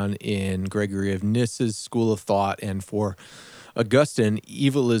continues on in Gregory of Nyssa's school of thought, and for Augustine,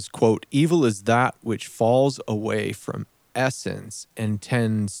 evil is, quote, evil is that which falls away from essence and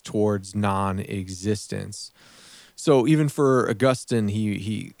tends towards non-existence. So even for Augustine,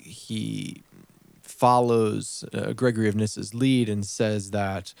 he follows Gregory of Nyssa's lead and says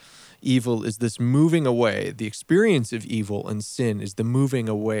that evil is this moving away. The experience of evil and sin is the moving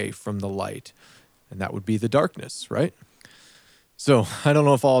away from the light. And that would be the darkness, right? So I don't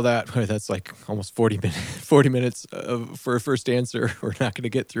know if all that, that's like almost 40 minutes for a first answer. We're not going to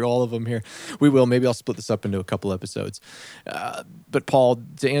get through all of them here. We will. Maybe I'll split this up into a couple episodes. But Paul,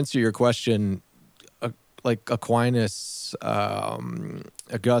 to answer your question, like Aquinas,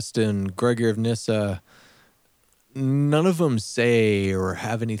 Augustine, Gregory of Nyssa, none of them say or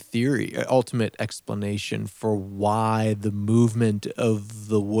have any theory, ultimate explanation for why the movement of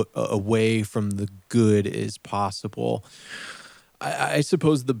the away from the good is possible. I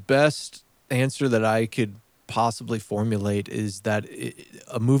suppose the best answer that I could possibly formulate is that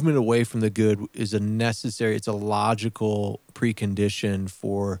a movement away from the good is it's a logical precondition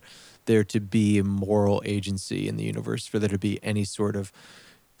for there to be a moral agency in the universe, for there to be any sort of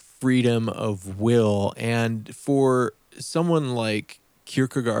freedom of will. And for someone like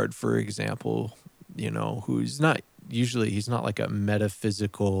Kierkegaard, for example, he's not like a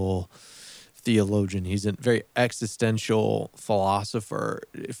metaphysical theologian. He's a very existential philosopher.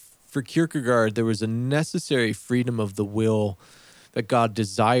 For Kierkegaard, there was a necessary freedom of the will that God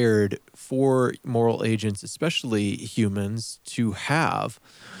desired for moral agents, especially humans, to have,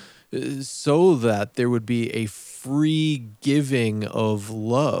 so that there would be a free giving of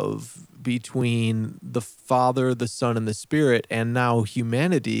love between the Father, the Son, and the Spirit. And now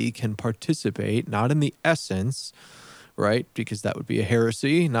humanity can participate, not in the essence, right? Because that would be a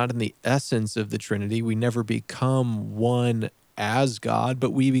heresy, not in the essence of the Trinity. We never become one as God,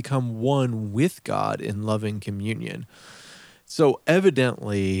 but we become one with God in loving communion. So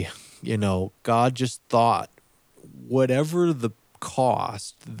evidently, God just thought, whatever the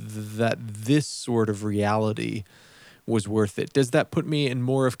cost, that this sort of reality was worth it. Does that put me in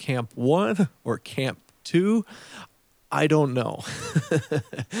more of camp 1 or camp 2? I don't know.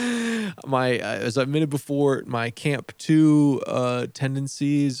 As I've admitted before, my camp 2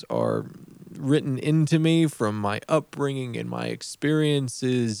 tendencies are written into me from my upbringing and my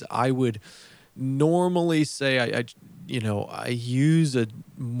experiences. I would normally say I use a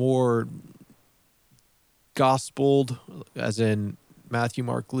more gospeled, as in Matthew,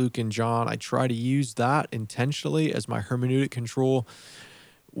 Mark, Luke, and John. I try to use that intentionally as my hermeneutic control.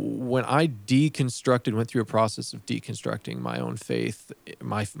 When I went through a process of deconstructing my own faith,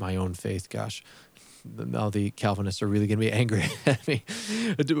 my own faith, gosh, now the Calvinists are really going to be angry at me.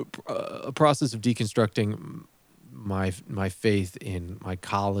 A process of deconstructing my faith in my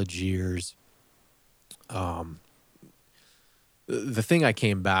college years. The thing I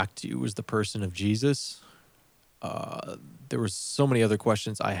came back to was the person of Jesus. There were so many other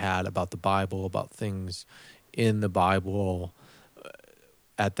questions I had about the Bible, about things in the Bible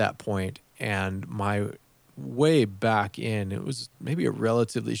at that point. And my way back in, it was maybe a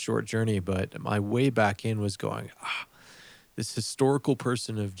relatively short journey, but my way back in was going, this historical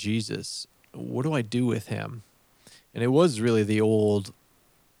person of Jesus, what do I do with him? And it was really the old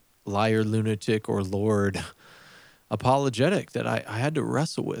liar, lunatic, or Lord apologetic that I had to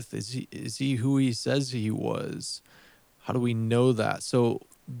wrestle with. Is he who he says he was? How do we know that? So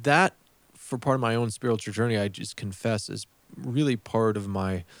that, for part of my own spiritual journey, I just confess, is really part of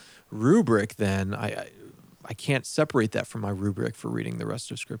my rubric. Then I can't separate that from my rubric for reading the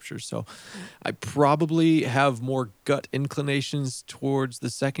rest of Scripture. So I probably have more gut inclinations towards the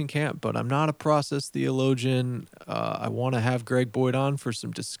second camp, but I'm not a process theologian. I want to have Greg Boyd on for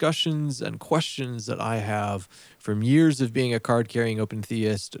some discussions and questions that I have from years of being a card-carrying open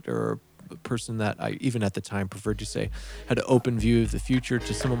theist, or a person that I, even at the time, preferred to say had an open view of the future,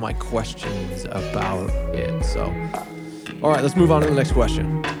 to some of my questions about it. So, all right, let's move on to the next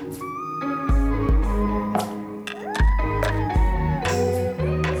question.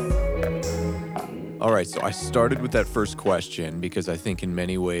 All right, so I started with that first question because I think in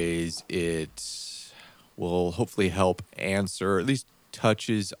many ways it will hopefully help answer, or at least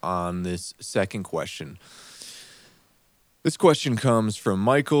touches on, this second question. This question comes from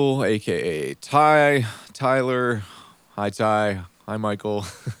Michael, aka Tyler. Hi, Ty. Hi, Michael.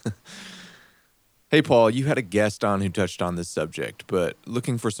 Hey, Paul, you had a guest on who touched on this subject, but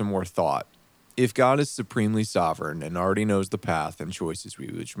looking for some more thought. If God is supremely sovereign and already knows the path and choices we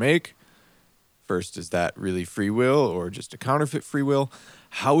each make, first, is that really free will or just a counterfeit free will?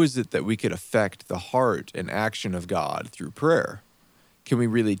 How is it that we could affect the heart and action of God through prayer? Can we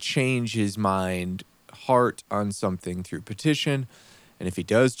really change his heart on something through petition? And if he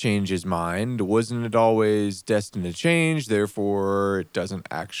does change his mind, wasn't it always destined to change? Therefore, it doesn't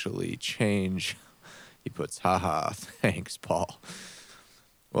actually change. He puts, haha, thanks, Paul.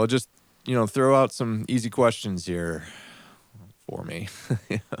 Well, just, throw out some easy questions here for me.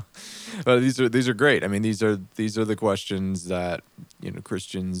 But these are great. I mean, these are the questions that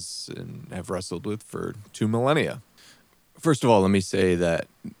Christians have wrestled with for 2 millennia. First of all, let me say that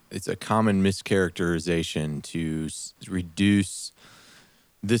it's a common mischaracterization to reduce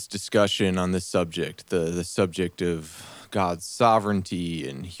this discussion on this subject, the subject of God's sovereignty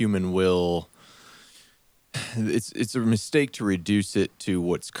and human will. It's a mistake to reduce it to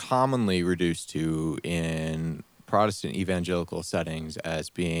what's commonly reduced to in Protestant evangelical settings as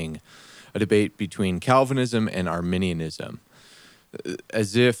being a debate between Calvinism and Arminianism,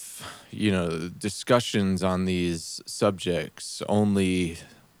 as if, discussions on these subjects only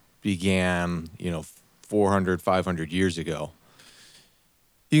began, 400, 500 years ago.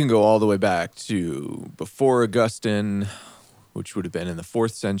 You can go all the way back to before Augustine, which would have been in the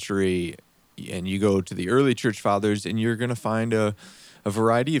 4th century, and you go to the early church fathers, and you're going to find a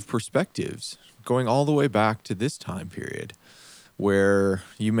variety of perspectives going all the way back to this time period, where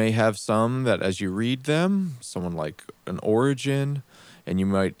you may have some that as you read them, someone like an Origen, and you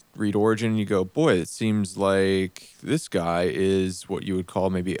might read Origen and you go, boy, it seems like this guy is what you would call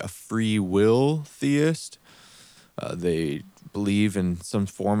maybe a free will theist. They believe in some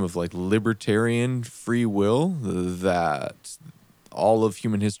form of like libertarian free will, that all of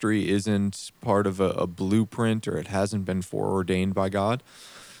human history isn't part of a blueprint, or it hasn't been foreordained by God.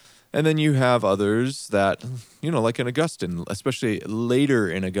 And then you have others that, like an Augustine, especially later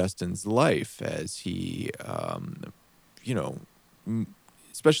in Augustine's life, as he,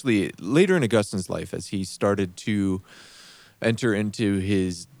 especially later in Augustine's life, as he started to enter into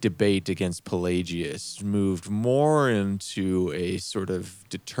his debate against Pelagius, moved more into a sort of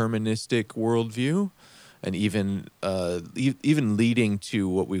deterministic worldview, and even leading to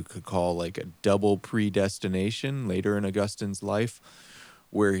what we could call like a double predestination later in Augustine's life,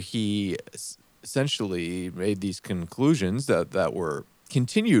 where he essentially made these conclusions that were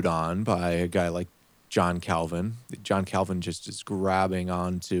continued on by a guy like John Calvin. John Calvin just is grabbing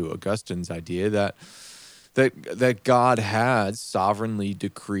onto Augustine's idea that God had sovereignly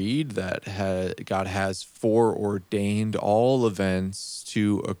decreed, that God has foreordained all events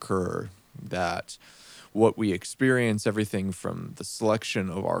to occur, that what we experience, everything from the selection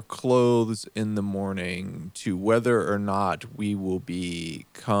of our clothes in the morning to whether or not we will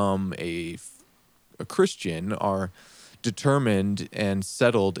become a Christian, are determined and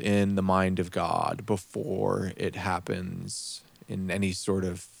settled in the mind of God before it happens in any sort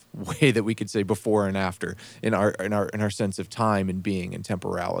of way that we could say before and after in our sense of time and being and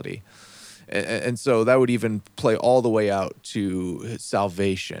temporality. And so that would even play all the way out to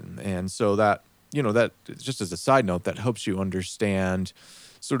salvation. And so that, that just as a side note, that helps you understand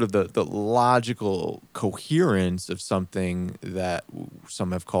sort of the logical coherence of something that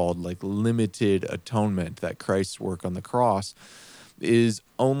some have called like limited atonement, that Christ's work on the cross is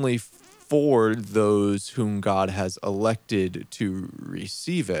only for those whom God has elected to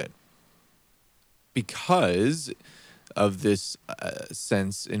receive it, because of this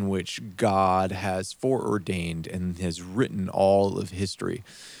sense in which God has foreordained and has written all of history.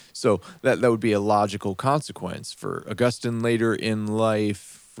 So that would be a logical consequence for Augustine later in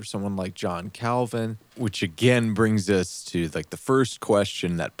life, for someone like John Calvin, which again brings us to like the first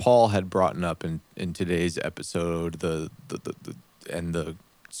question that Paul had brought up in today's episode, the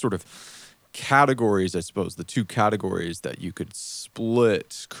sort of categories, I suppose, the two categories that you could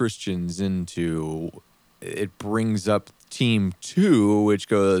split Christians into. It brings up team 2, which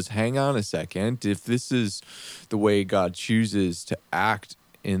goes, hang on a second, if this is the way God chooses to act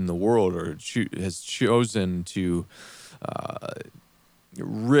in the world, or has chosen to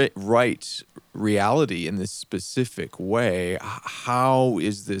write reality in this specific way, how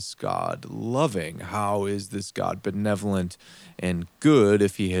is this God loving? How is this God benevolent and good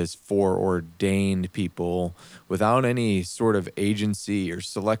if he has foreordained people without any sort of agency or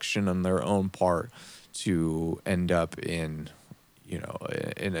selection on their own part to end up in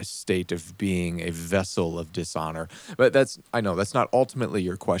in a state of being a vessel of dishonor? But I know that's not ultimately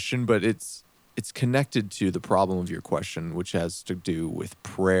your question, but it's connected to the problem of your question, which has to do with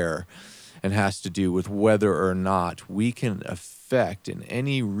prayer and has to do with whether or not we can affect in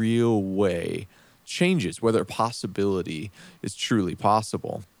any real way changes, whether possibility is truly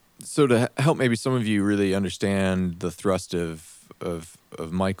possible. So to help maybe some of you really understand the thrust of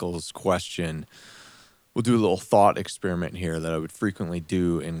Michael's question, we'll do a little thought experiment here that I would frequently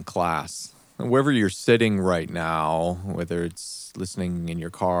do in class. Wherever you're sitting right now, whether it's listening in your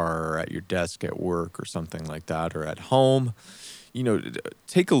car or at your desk at work or something like that, or at home,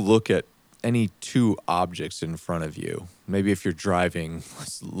 take a look at any two objects in front of you. Maybe if you're driving,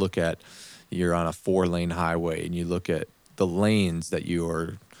 let's look at, you're on a 4-lane highway and you look at the lanes that you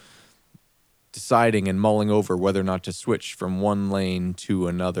are deciding and mulling over whether or not to switch from one lane to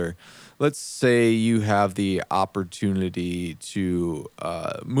another. Let's say you have the opportunity to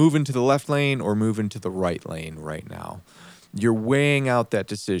move into the left lane or move into the right lane right now. You're weighing out that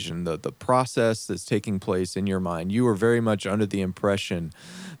decision, the process that's taking place in your mind. You are very much under the impression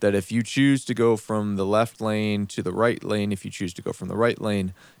that if you choose to go from the left lane to the right lane, if you choose to go from the right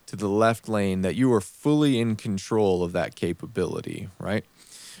lane to the left lane, that you are fully in control of that capability, right?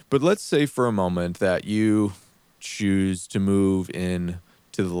 But let's say for a moment that you choose to move in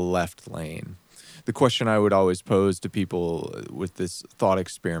to the left lane. The question I would always pose to people with this thought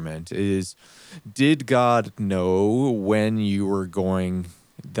experiment is, did God know when you were going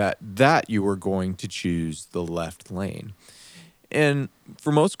that you were going to choose the left lane? And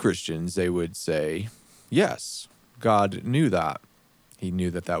for most Christians, they would say, yes, God knew that. He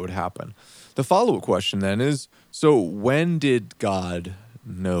knew that that would happen. The follow-up question then is, so when did God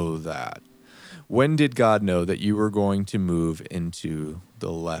know that? When did God know that you were going to move into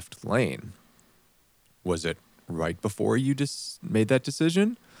the left lane? Was it right before you just made that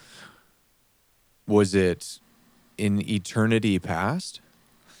decision? Was it in eternity past?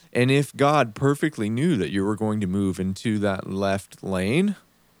 And if God perfectly knew that you were going to move into that left lane,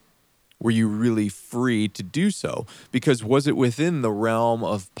 were you really free to do so? Because was it within the realm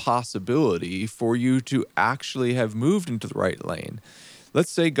of possibility for you to actually have moved into the right lane? Let's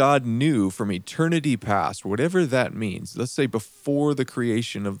say God knew from eternity past, whatever that means. Let's say before the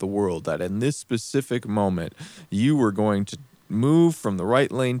creation of the world, that in this specific moment, you were going to move from the right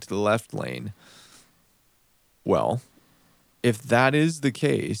lane to the left lane. Well, if that is the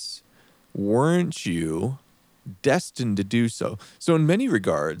case, weren't you destined to do so? So in many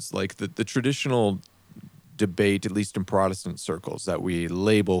regards, like the traditional debate, at least in Protestant circles, that we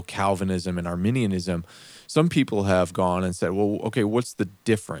label Calvinism and Arminianism, some people have gone and said, well, okay, what's the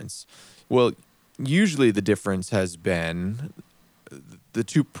difference? Well, usually the difference has been the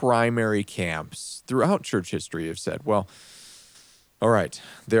two primary camps throughout church history have said, well, all right,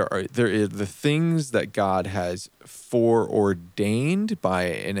 there is the things that God has foreordained by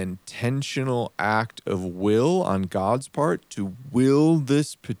an intentional act of will on God's part to will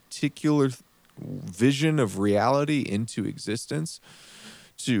this particular vision of reality into existence,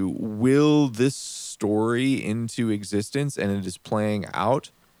 to will this story into existence, and it is playing out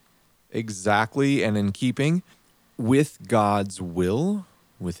exactly and in keeping with God's will,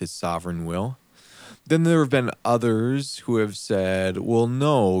 with his sovereign will. Then there have been others who have said, well,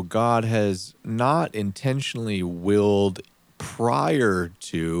 no, God has not intentionally willed prior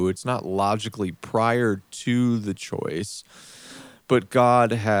to, it's not logically prior to the choice, but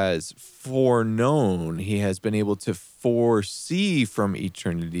God has foreknown, he has been able to foresee from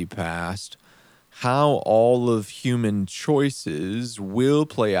eternity past how all of human choices will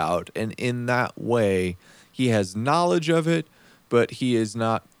play out. And in that way, he has knowledge of it, but he is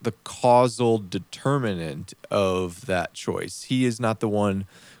not the causal determinant of that choice. He is not the one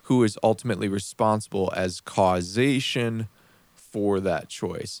who is ultimately responsible as causation for that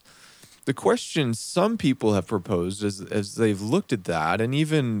choice. The question some people have proposed as they've looked at that, and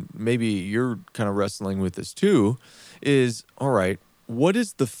even maybe you're kind of wrestling with this too, is, all right, what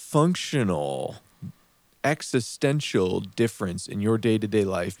is the functional, existential difference in your day-to-day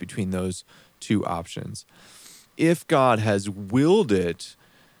life between those two options? If God has willed it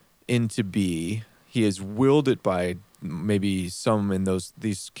into be, he has willed it by, maybe some in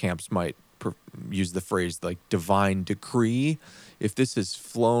these camps might use the phrase like divine decree. If this has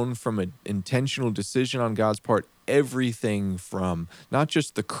flown from an intentional decision on God's part, everything from not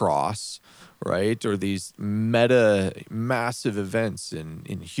just the cross, right, or these massive events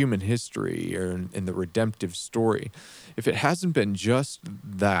in human history or in the redemptive story, if it hasn't been just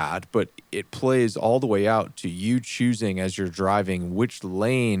that, but it plays all the way out to you choosing as you're driving which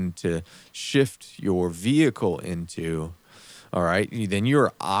lane to shift your vehicle into, all right, then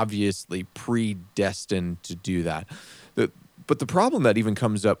you're obviously predestined to do that. But the problem that even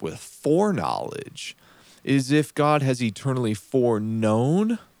comes up with foreknowledge is, if God has eternally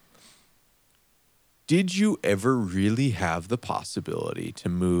foreknown, did you ever really have the possibility to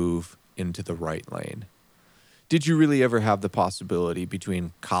move into the right lane? Did you really ever have the possibility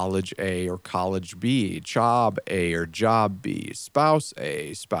between college A or college B, job A or job B, spouse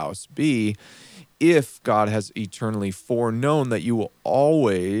A, spouse B, if God has eternally foreknown that you will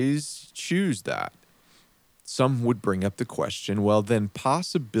always choose that? Some would bring up the question, well, then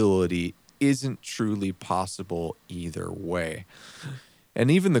possibility isn't truly possible either way. And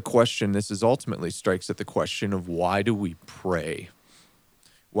even the question, this is ultimately strikes at the question of, why do we pray?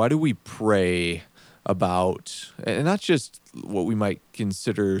 Why do we pray about, and not just what we might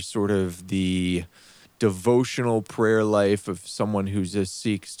consider sort of the devotional prayer life of someone who just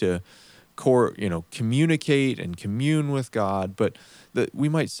seeks to communicate and commune with God, but that we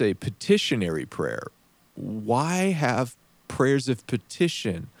might say petitionary prayer. Why have prayers of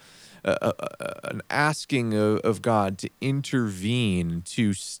petition, an asking of God to intervene,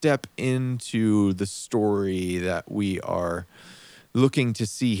 to step into the story that we are looking to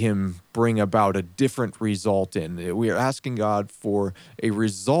see him bring about a different result in? We are asking God for a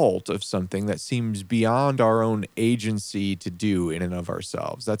result of something that seems beyond our own agency to do in and of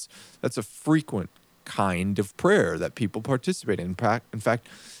ourselves. That's a frequent kind of prayer that people participate in. In fact,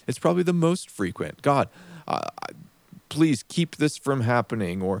 it's probably the most frequent. God, please keep this from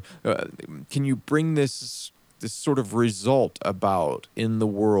happening, or can you bring this sort of result about in the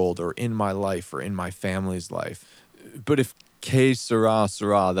world or in my life or in my family's life? But if que sera,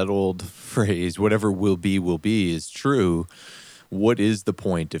 that old phrase, whatever will be, is true, what is the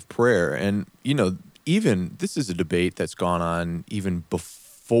point of prayer? And, even this is a debate that's gone on even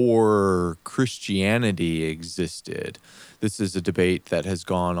before Christianity existed. This is a debate that has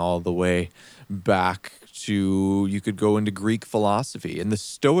gone all the way back to, you could go into Greek philosophy. And the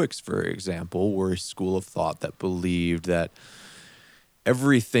Stoics, for example, were a school of thought that believed that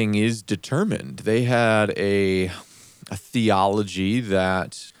everything is determined. They had a theology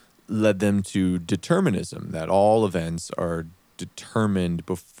that led them to determinism, that all events are determined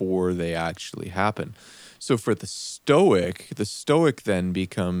before they actually happen. So for the Stoic then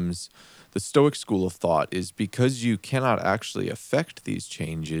becomes, the Stoic school of thought is, because you cannot actually affect these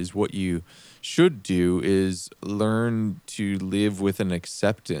changes, what you should do is learn to live with an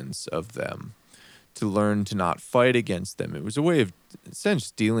acceptance of them, to learn to not fight against them. It was a way of, in a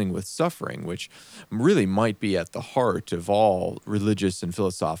sense, dealing with suffering, which really might be at the heart of all religious and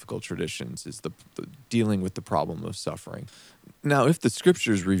philosophical traditions, is the dealing with the problem of suffering. Now, if the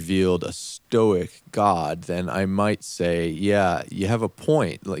scriptures revealed a Stoic God, then I might say, yeah, you have a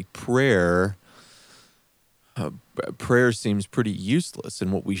point. Like prayer seems pretty useless,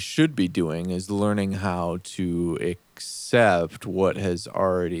 and what we should be doing is learning how to accept what has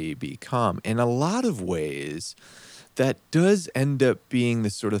already become. In a lot of ways, that does end up being the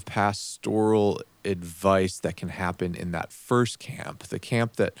sort of pastoral advice that can happen in that first camp, the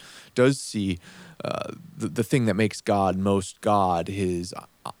camp that does see the thing that makes God most God, his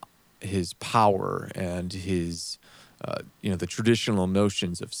power and his the traditional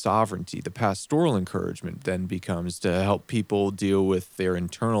notions of sovereignty. The pastoral encouragement then becomes to help people deal with their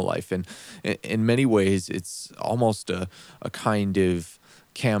internal life. And in many ways, it's almost a kind of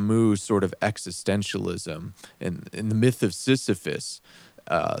Camus sort of existentialism and in the myth of Sisyphus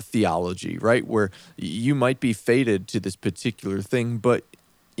theology, right? Where you might be fated to this particular thing, but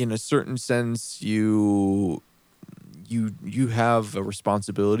in a certain sense, you have a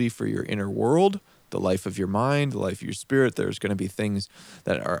responsibility for your inner world, the life of your mind, the life of your spirit. There's going to be things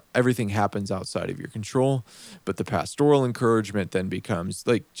everything happens outside of your control. But the pastoral encouragement then becomes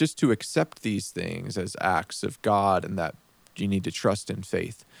like just to accept these things as acts of God, and that you need to trust in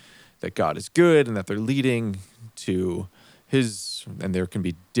faith that God is good and that they're leading to his, and there can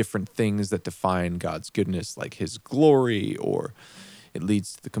be different things that define God's goodness, like his glory, or it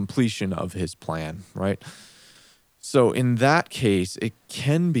leads to the completion of his plan, right? So in that case, it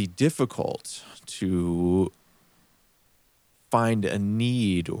can be difficult to find a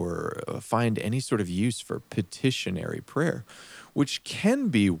need or find any sort of use for petitionary prayer, which can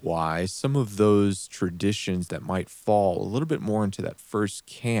be why some of those traditions that might fall a little bit more into that first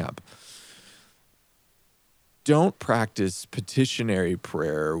camp don't practice petitionary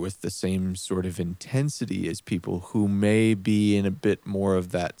prayer with the same sort of intensity as people who may be in a bit more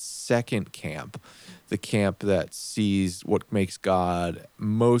of that second camp, the camp that sees what makes God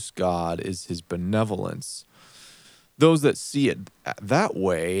most God is his benevolence. Those that see it that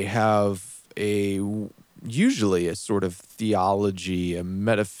way have usually a sort of theology, a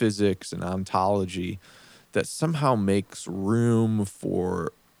metaphysics, an ontology that somehow makes room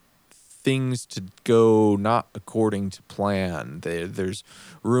for things to go not according to plan. There's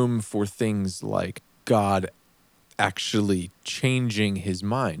room for things like God actually changing his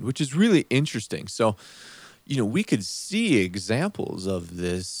mind, which is really interesting. So, we could see examples of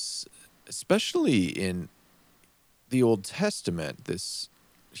this, especially in the Old Testament. This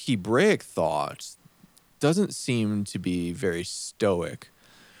Hebraic thought doesn't seem to be very stoic.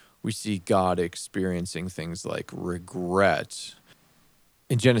 We see God experiencing things like regret.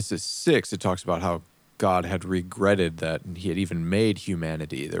 In Genesis 6, it talks about how God had regretted that he had even made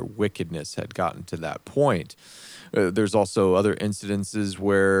humanity. Their wickedness had gotten to that point. There's also other incidences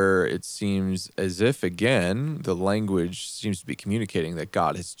where it seems as if, again, the language seems to be communicating that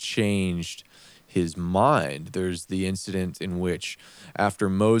God has changed his mind. There's the incident in which, after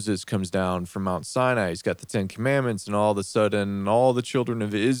Moses comes down from Mount Sinai, he's got the Ten Commandments, and all of a sudden, all the children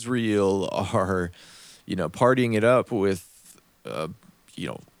of Israel are, partying it up with,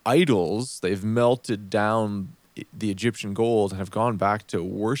 idols. They've melted down the Egyptian gold and have gone back to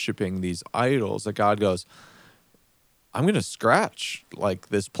worshiping these idols. That God goes, I'm going to scratch like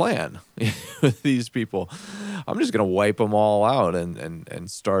this plan with these people. I'm just going to wipe them all out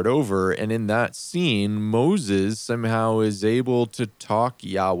and start over. And in that scene, Moses somehow is able to talk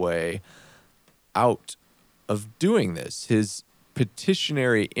Yahweh out of doing this. His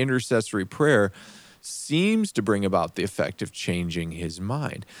petitionary intercessory prayer seems to bring about the effect of changing his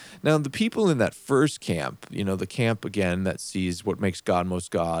mind. Now, the people in that first camp, the camp again that sees what makes God most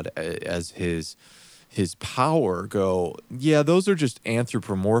God as his power, go, yeah, those are just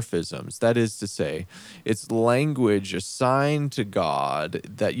anthropomorphisms. That is to say, it's language assigned to God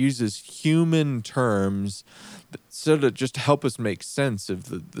that uses human terms so to just help us make sense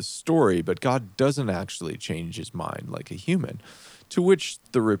of the story, but God doesn't actually change his mind like a human. To which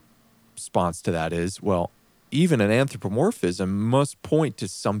the response to that is, well, even an anthropomorphism must point to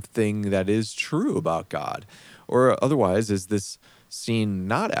something that is true about God, or otherwise is this scene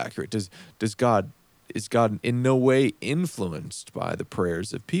not accurate? Is God in no way influenced by the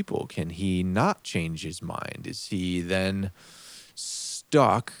prayers of people? Can he not change his mind? Is he then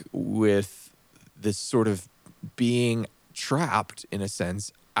stuck with this sort of being trapped, in a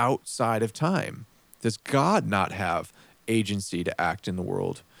sense, outside of time? Does God not have agency to act in the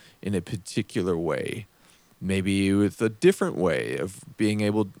world in a particular way? Maybe with a different way of being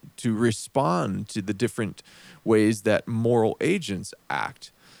able to respond to the different ways that moral agents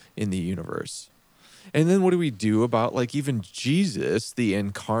act in the universe. And then what do we do about, like, even Jesus, the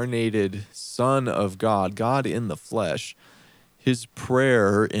incarnated Son of God, God in the flesh, his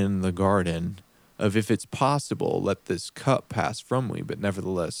prayer in the garden of, if it's possible, let this cup pass from me, but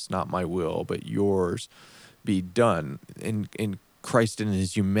nevertheless, not my will, but yours be done. In Christ in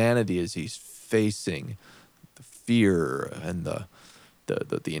his humanity, as he's facing the fear and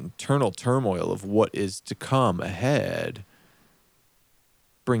the internal turmoil of what is to come ahead,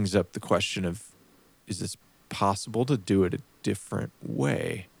 brings up the question of, is this possible to do it a different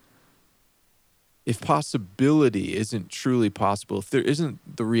way? If possibility isn't truly possible, if there isn't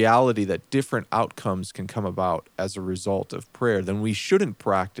the reality that different outcomes can come about as a result of prayer, then we shouldn't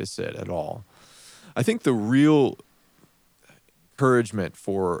practice it at all. I think the real encouragement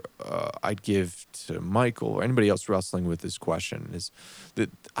I'd give to Michael or anybody else wrestling with this question is that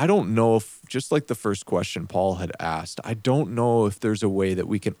I don't know if, just like the first question Paul had asked, I don't know if there's a way that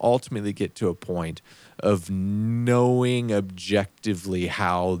we can ultimately get to a point of knowing objectively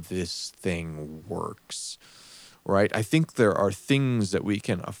how this thing works, right? I think there are things that we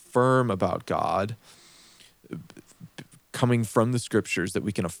can affirm about God coming from the scriptures, that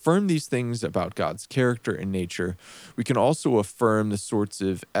we can affirm these things about God's character and nature. We can also affirm the sorts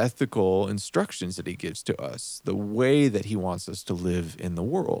of ethical instructions that he gives to us, the way that he wants us to live in the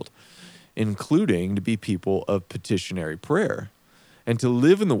world, including to be people of petitionary prayer and to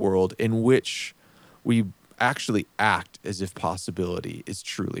live in the world in which we actually act as if possibility is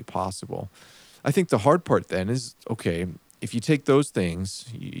truly possible. I think the hard part then is, okay, if you take those things,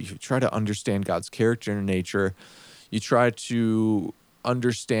 you try to understand God's character and nature, you try to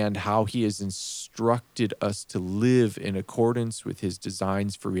understand how he has instructed us to live in accordance with his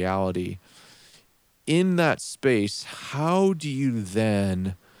designs for reality. In that space, how do you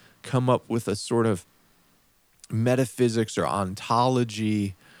then come up with a sort of metaphysics or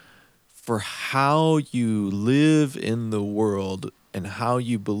ontology for how you live in the world and how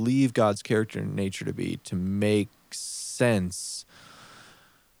you believe God's character and nature to be, to make sense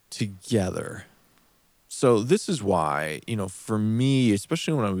together? So this is why, for me,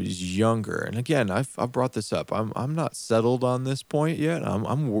 especially when I was younger, and again, I've brought this up. I'm not settled on this point yet.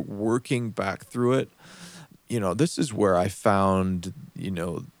 I'm working back through it. This is where I found,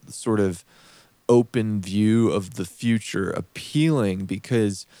 sort of open view of the future appealing,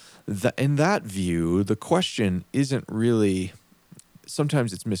 because in that view, the question isn't really.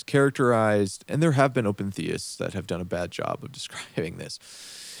 Sometimes it's mischaracterized, and there have been open theists that have done a bad job of describing this.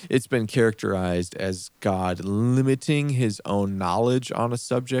 It's been characterized as God limiting his own knowledge on a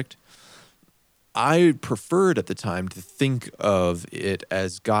subject. I preferred at the time to think of it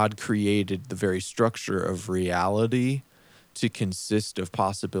as God created the very structure of reality to consist of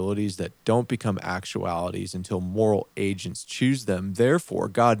possibilities that don't become actualities until moral agents choose them. Therefore,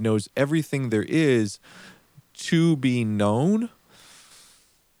 God knows everything there is to be known.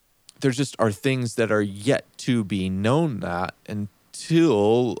 There just are things that are yet to be known that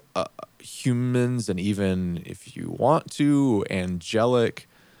until humans, and even if you want to, angelic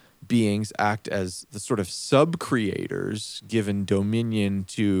beings act as the sort of sub-creators given dominion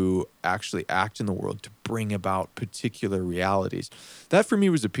to actually act in the world to bring about particular realities. That for me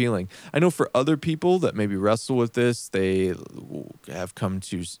was appealing. I know for other people that maybe wrestle with this, they have come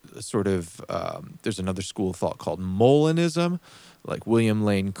to sort of, there's another school of thought called Molinism, like William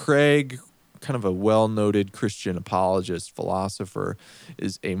Lane Craig, kind of a well-noted Christian apologist, philosopher,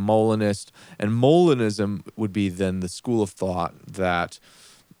 is a Molinist. And Molinism would be then the school of thought that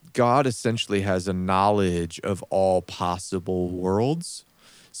God essentially has a knowledge of all possible worlds.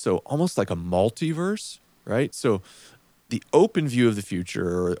 So almost like a multiverse, right? So the open view of the future,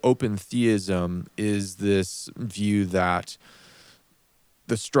 or open theism, is this view that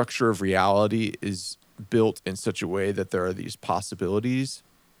the structure of reality is built in such a way that there are these possibilities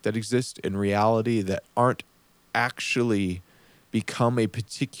that exist in reality that aren't actually become a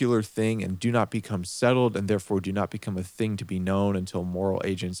particular thing and do not become settled, and therefore do not become a thing to be known until moral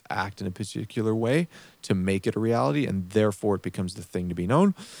agents act in a particular way to make it a reality, and therefore it becomes the thing to be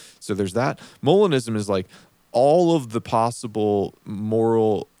known. So there's that. Molinism is like all of the possible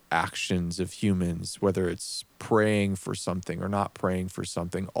moral actions of humans, whether it's praying for something or not praying for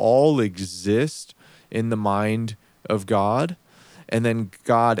something, all exist in the mind of God. And then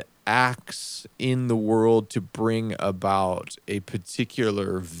God acts in the world to bring about a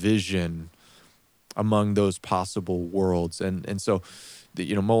particular vision among those possible worlds. And so,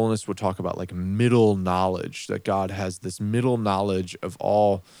 Molinists would talk about like middle knowledge, that God has this middle knowledge of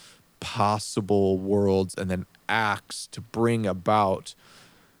all possible worlds and then acts to bring about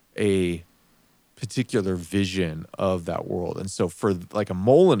a particular vision of that world. And so for like a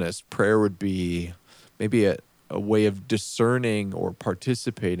Molinist, prayer would be maybe a way of discerning or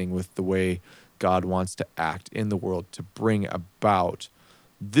participating with the way God wants to act in the world to bring about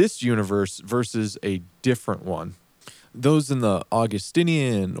this universe versus a different one. Those in the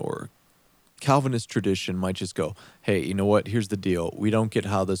Augustinian or Calvinist tradition might just go, hey, you know what? Here's the deal. We don't get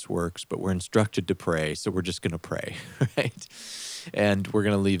how this works, but we're instructed to pray, so we're just going to pray, right? And we're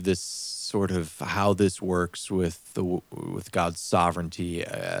going to leave this sort of how this works with God's sovereignty,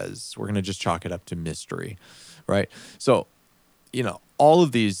 as we're going to just chalk it up to mystery, right? So, all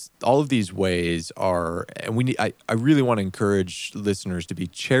of these ways are, and I really want to encourage listeners to be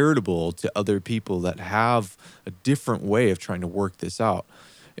charitable to other people that have a different way of trying to work this out.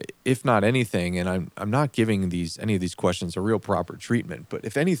 If not anything, and I'm not giving any of these questions a real proper treatment, but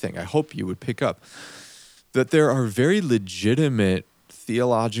if anything, I hope you would pick up that there are very legitimate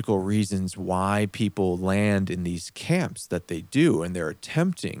theological reasons why people land in these camps that they do, and they're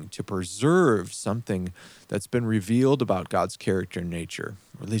attempting to preserve something that's been revealed about God's character and nature,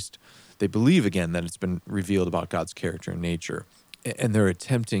 or at least they believe, again, that it's been revealed about God's character and nature. And they're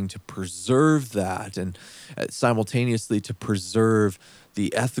attempting to preserve that, and simultaneously to preserve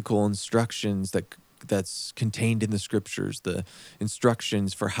the ethical instructions that's contained in the scriptures, the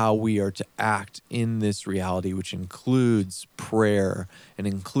instructions for how we are to act in this reality, which includes prayer and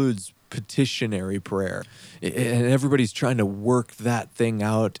includes petitionary prayer. And everybody's trying to work that thing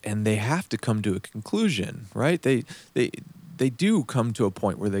out, and they have to come to a conclusion, right? They do come to a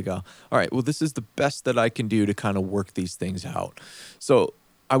point where they go, all right, well, this is the best that I can do to kind of work these things out. So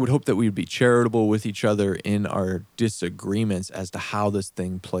I would hope that we would be charitable with each other in our disagreements as to how this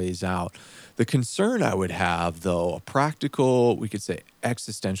thing plays out. The concern I would have, though, a practical, we could say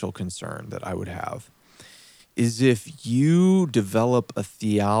existential concern that I would have, is if you develop a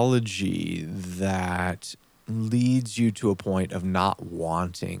theology that leads you to a point of not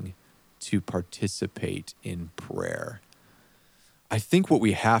wanting to participate in prayer. I think what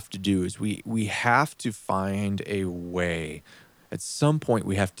we have to do is we have to find a way. At some point,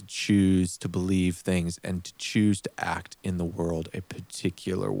 we have to choose to believe things and to choose to act in the world a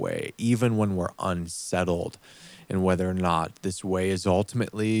particular way, even when we're unsettled in whether or not this way is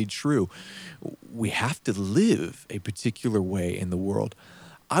ultimately true. We have to live a particular way in the world.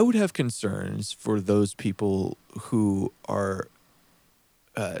 I would have concerns for those people who are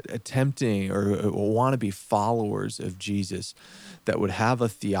attempting or want to be followers of Jesus that would have a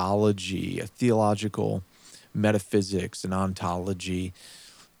theology, a theological metaphysics and ontology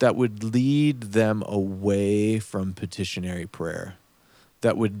that would lead them away from petitionary prayer,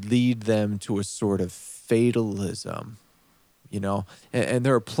 that would lead them to a sort of fatalism, and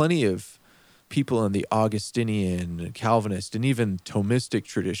there are plenty of people in the Augustinian, Calvinist, and even Thomistic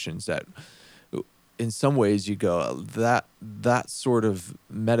traditions that in some ways you go, that sort of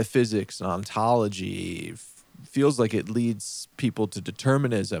metaphysics and ontology feels like it leads people to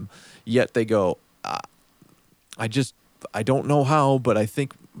determinism, yet they go, I don't know how, but I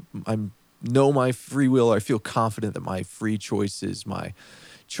think I know my free will. I feel confident that my free choice is my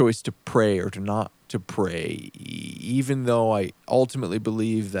choice to pray or to not to pray, even though I ultimately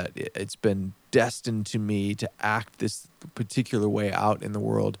believe that it's been destined to me to act this particular way out in the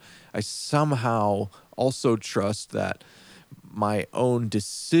world. I somehow also trust that my own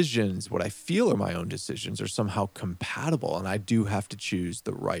decisions, what I feel are my own decisions, are somehow compatible, and I do have to choose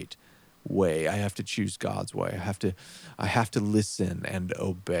the right way. I have to choose God's way. I have to listen and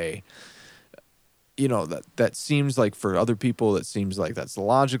obey. That seems like, for other people, it seems like that's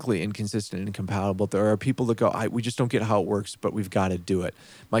logically inconsistent and incompatible. There are people that go, we just don't get how it works, but we've got to do it.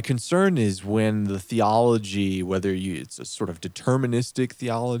 My concern is when the theology, it's a sort of deterministic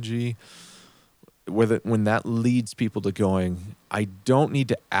theology, when that leads people to going, I don't need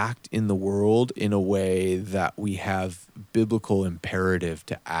to act in the world in a way that we have biblical imperative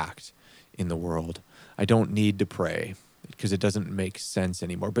to act in the world. I don't need to pray because it doesn't make sense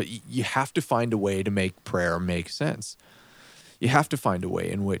anymore. But you have to find a way to make prayer make sense. You have to find a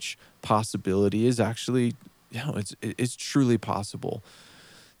way in which possibility is actually, it's truly possible.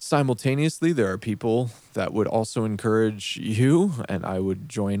 Simultaneously, there are people that would also encourage you, and I would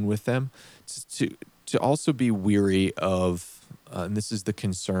join with them, to also be weary of, and this is the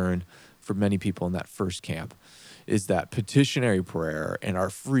concern for many people in that first camp, is that petitionary prayer and our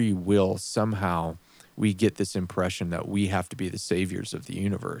free will, somehow we get this impression that we have to be the saviors of the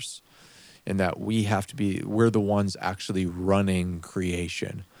universe and that we're the ones actually running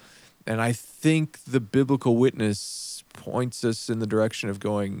creation. And I think the biblical witness points us in the direction of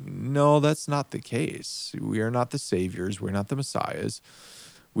going, no, that's not the case. We are not the saviors. We're not the messiahs.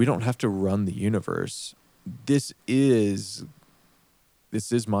 We don't have to run the universe. This is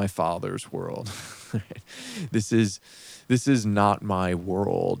my Father's world. This is not my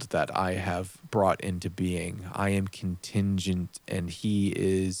world that I have brought into being. I am contingent and he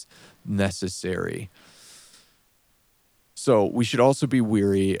is necessary. So we should also be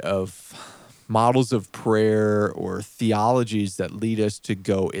weary of models of prayer or theologies that lead us to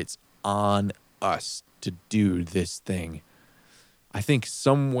go, it's on us to do this thing. I think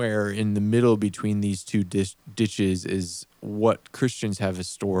somewhere in the middle between these two ditches is what Christians have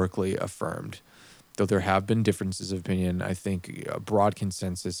historically affirmed. Though there have been differences of opinion, I think a broad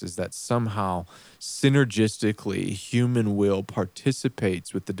consensus is that somehow synergistically human will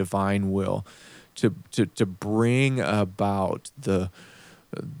participates with the divine will to bring about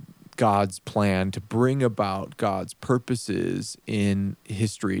God's plan, to bring about God's purposes in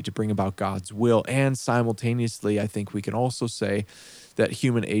history, to bring about God's will. And simultaneously, I think we can also say that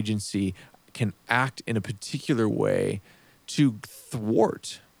human agency can act in a particular way to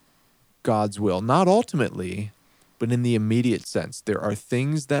thwart God's will. Not ultimately, but in the immediate sense. There are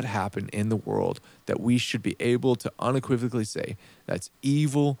things that happen in the world that we should be able to unequivocally say, that's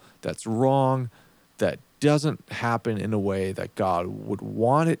evil, that's wrong, that doesn't happen in a way that God would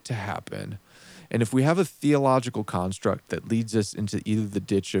want it to happen. And if we have a theological construct that leads us into either the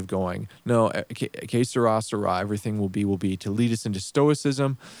ditch of going, no, que sera, sera, everything will be, to lead us into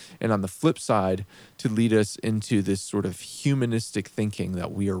stoicism, and on the flip side, to lead us into this sort of humanistic thinking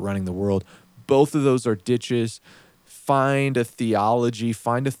that we are running the world, both of those are ditches. Find a theology,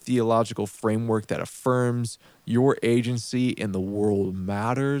 find a theological framework that affirms your agency in the world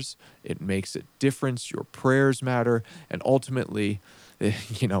matters. It makes a difference. Your prayers matter. And ultimately,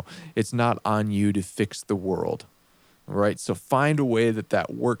 it's not on you to fix the world, right? So find a way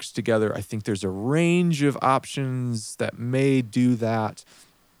that works together. I think there's a range of options that may do that.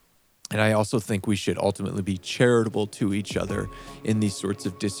 And I also think we should ultimately be charitable to each other in these sorts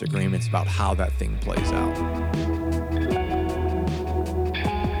of disagreements about how that thing plays out.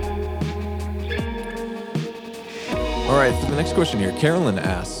 All right, for the next question here, Carolyn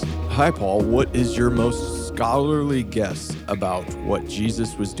asks, hi, Paul, what is your most scholarly guess about what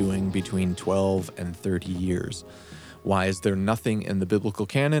Jesus was doing between 12 and 30 years? Why is there nothing in the biblical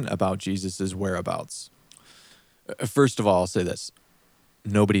canon about Jesus's whereabouts? First of all, I'll say this.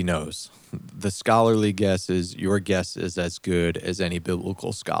 Nobody knows. The scholarly guess is your guess is as good as any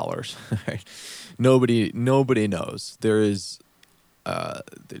biblical scholars. Right? Nobody knows. There's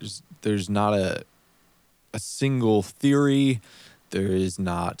not a single theory. There is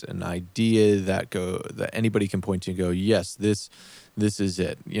not an idea that anybody can point to and go, yes, this is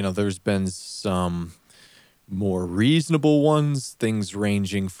it. There's been some more reasonable ones, things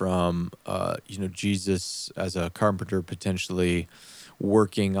ranging from, Jesus as a carpenter potentially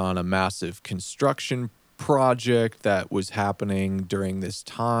working on a massive construction project that was happening during this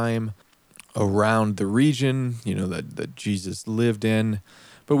time around the region, that Jesus lived in,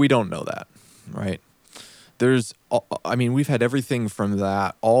 but we don't know that, right? We've had everything from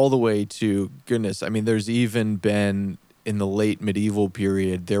that all the way to, goodness, there's even been in the late medieval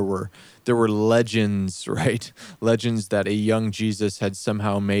period, there were legends, right? Legends that a young Jesus had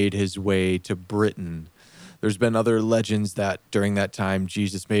somehow made his way to Britain. There's been other legends that during that time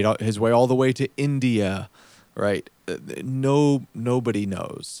Jesus made his way all the way to India, right? Nobody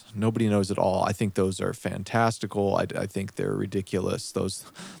knows. Nobody knows at all. I think those are fantastical. I think they're ridiculous. Those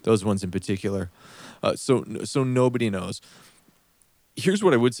ones in particular. So nobody knows. Here's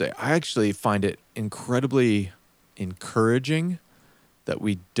what I would say. I actually find it incredibly encouraging that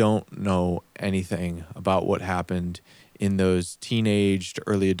we don't know anything about what happened in those teenage to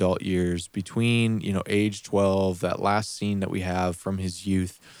early adult years between, age 12, that last scene that we have from his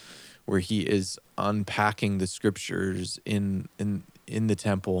youth where he is unpacking the scriptures in the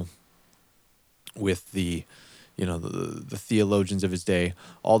temple with the theologians of his day,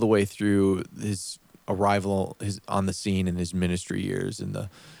 all the way through his arrival on the scene in his ministry years in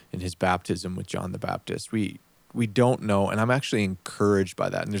his baptism with John the Baptist. We don't know, and I'm actually encouraged by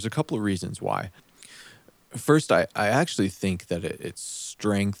that. And there's a couple of reasons why. First, I actually think that it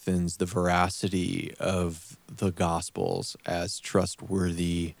strengthens the veracity of the Gospels as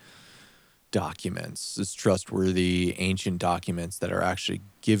trustworthy documents, as trustworthy ancient documents that are actually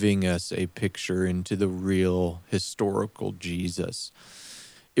giving us a picture into the real historical Jesus.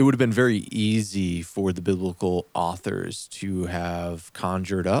 It would have been very easy for the biblical authors to have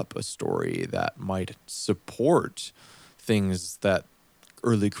conjured up a story that might support things that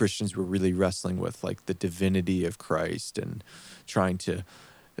early Christians were really wrestling with, like the divinity of Christ and trying to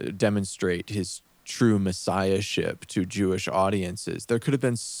demonstrate his true messiahship to Jewish audiences. There could have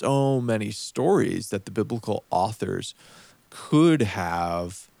been so many stories that the biblical authors could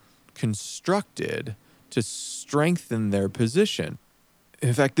have constructed to strengthen their position.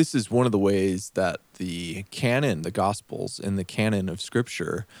 In fact, this is one of the ways that the canon, the Gospels in the canon of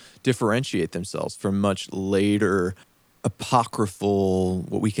Scripture, differentiate themselves from much later apocryphal,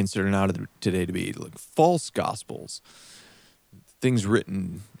 what we consider now today to be like false Gospels. Things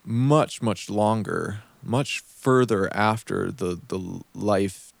written much, much longer, much further after the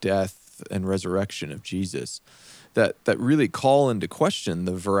life, death, and resurrection of Jesus, that really call into question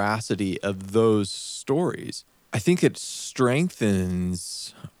the veracity of those stories. I think it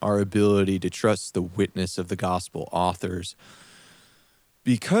strengthens our ability to trust the witness of the gospel authors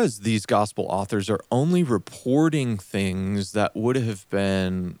because these gospel authors are only reporting things that would have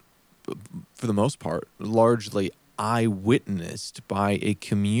been, for the most part, largely eyewitnessed by a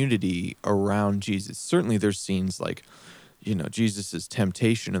community around Jesus. Certainly there's scenes like, Jesus's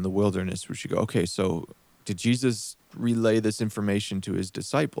temptation in the wilderness, which you go, okay, so did Jesus relay this information to his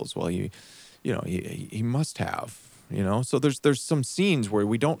disciples? Well, he must have, So there's some scenes where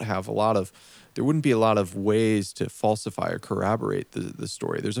we don't have there wouldn't be a lot of ways to falsify or corroborate the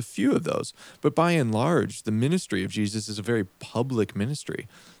story. There's a few of those, but by and large, the ministry of Jesus is a very public ministry.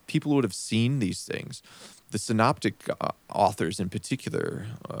 People would have seen these things. The synoptic authors in particular,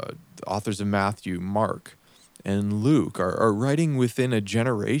 the authors of Matthew, Mark, and Luke are writing within a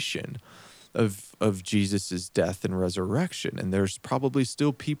generation of Jesus's death and resurrection. And there's probably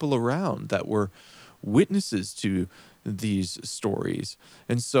still people around that were witnesses to these stories.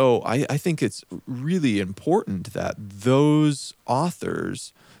 And so I think it's really important that those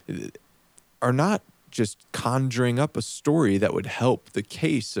authors are not just conjuring up a story that would help the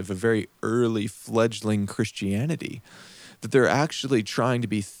case of a very early fledgling Christianity, that they're actually trying to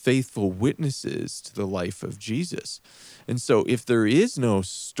be faithful witnesses to the life of Jesus. And so if there is no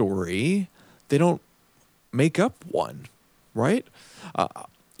story, they don't make up one, right?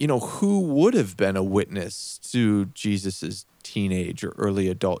 Who would have been a witness to Jesus's teenage or early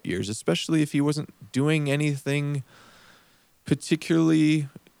adult years, especially if he wasn't doing anything particularly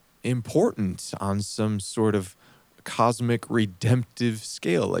important on some sort of cosmic redemptive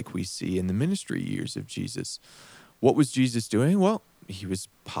scale like we see in the ministry years of Jesus? What was Jesus doing? Well, he was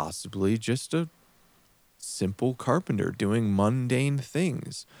possibly just a simple carpenter doing mundane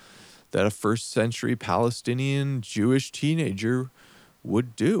things that a first century Palestinian Jewish teenager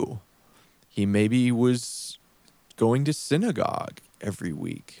would do. He maybe was going to synagogue every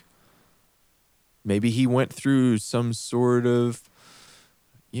week. Maybe he went through some sort of,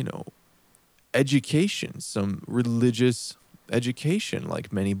 education, some religious education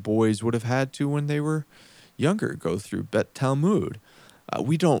like many boys would have had to when they were younger go through Bet Talmud?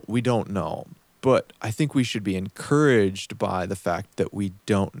 We don't know. But I think we should be encouraged by the fact that we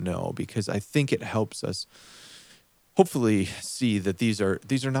don't know, because I think it helps us hopefully see that these are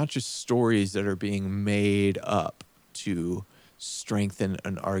not just stories that are being made up to strengthen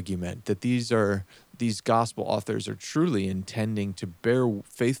an argument, that these gospel authors are truly intending to bear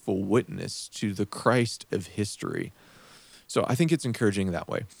faithful witness to the Christ of history. So I think it's encouraging that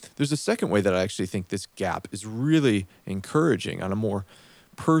way. There's a second way that I actually think this gap is really encouraging on a more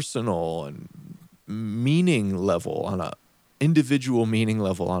personal and meaning level, on a individual meaning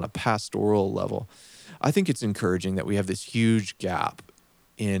level, on a pastoral level. I think it's encouraging that we have this huge gap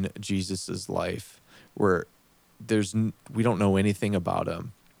in Jesus's life where we don't know anything about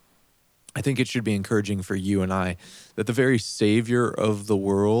him. I think it should be encouraging for you and I that the very Savior of the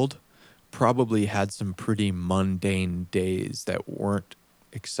world probably had some pretty mundane days that weren't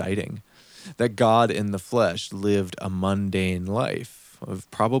exciting. That God in the flesh lived a mundane life of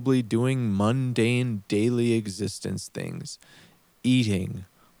probably doing mundane daily existence things, eating,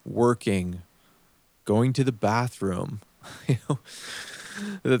 working, going to the bathroom. You know,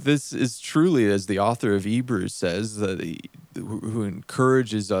 that this is truly, as the author of Hebrews says, who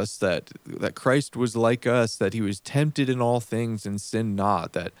encourages us that Christ was like us, that he was tempted in all things and sinned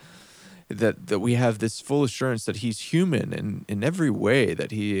not, that we have this full assurance that he's human in every way,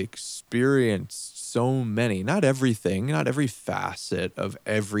 that he experienced so many, not everything, not every facet of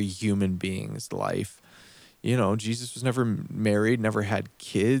every human being's life. You know, Jesus was never married, never had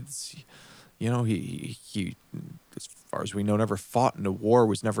kids. You know, he as far as we know, never fought in a war,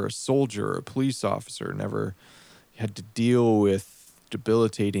 was never a soldier or a police officer, never had to deal with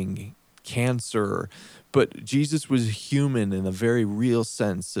debilitating cancer. But Jesus was human in a very real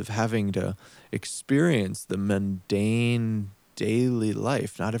sense of having to experience the mundane daily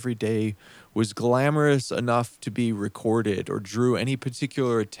life. Not every day was glamorous enough to be recorded or drew any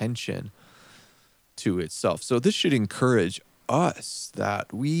particular attention to itself. So this should encourage us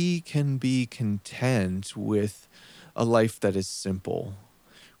that we can be content with a life that is simple,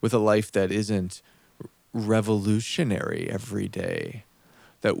 with a life that isn't revolutionary every day,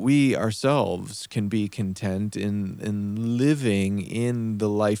 that we ourselves can be content in living in the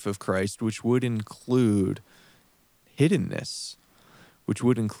life of Christ, which would include hiddenness, which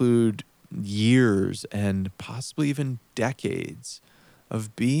would include years and possibly even decades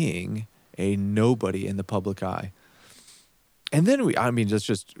of being a nobody in the public eye. And then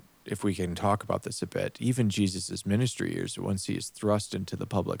just if we can talk about this a bit, even Jesus's ministry years, once he is thrust into the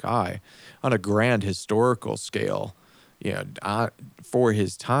public eye on a grand historical scale, for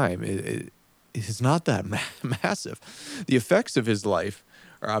his time, it is not that massive. The effects of his life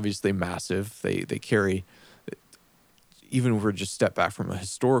are obviously massive. They carry, even if we're just step back from a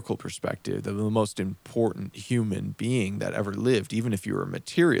historical perspective, the most important human being that ever lived. Even if you were a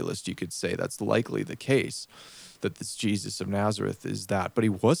materialist, you could say that's likely the case, that this Jesus of Nazareth is that. But he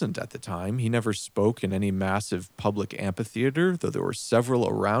wasn't at the time. He never spoke in any massive public amphitheater, though there were several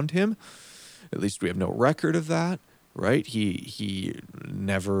around him. At least we have no record of that, right? He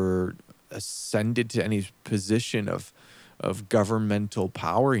never ascended to any position of governmental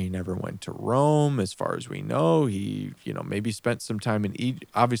power. He never went to Rome, as far as we know. He, maybe spent some time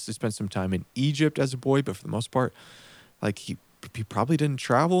obviously spent some time in Egypt as a boy, but for the most part, like he probably didn't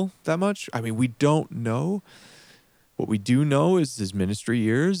travel that much. I mean, we don't know. What we do know is his ministry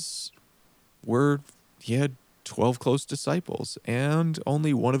years he had 12 close disciples, and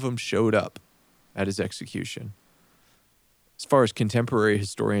only one of them showed up at his execution. As far as contemporary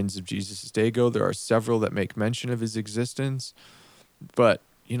historians of Jesus' day go, there are several that make mention of his existence, but,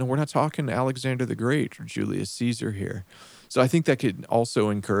 we're not talking Alexander the Great or Julius Caesar here. So I think that could also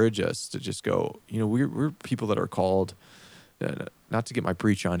encourage us to just go, we're people that are called, not to get my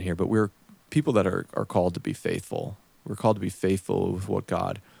preach on here, but we're people that are called to be faithful. We're called to be faithful with what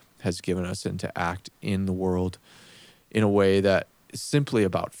God has given us and to act in the world in a way that is simply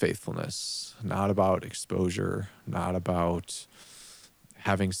about faithfulness, not about exposure, not about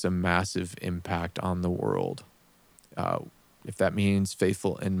having some massive impact on the world. If that means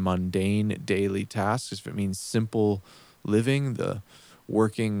faithful in mundane daily tasks, if it means simple living, the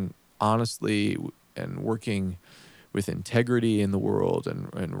working honestly and working with integrity in the world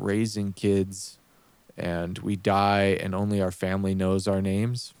and raising kids, and we die and only our family knows our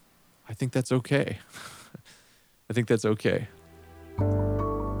names, I think that's okay. I think that's okay.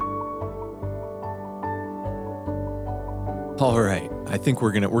 All right. I think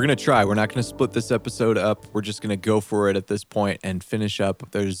we're gonna try. We're not gonna split this episode up. We're just gonna go for it at this point and finish up.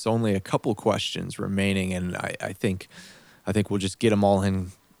 There's only a couple questions remaining, and I think we'll just get them all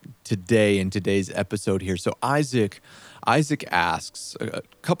in today in today's episode here. So Isaac asks a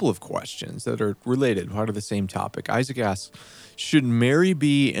couple of questions that are related, part of the same topic. Isaac asks, should Mary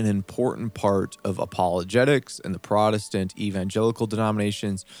be an important part of apologetics in the Protestant evangelical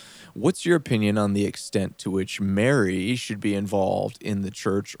denominations? What's your opinion on the extent to which Mary should be involved in the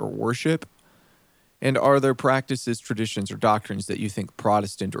church or worship? And are there practices, traditions, or doctrines that you think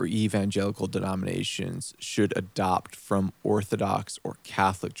Protestant or evangelical denominations should adopt from Orthodox or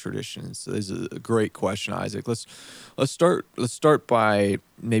Catholic traditions? So this is a great question, Isaac. Let's start by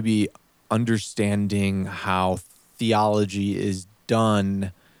maybe understanding how theology is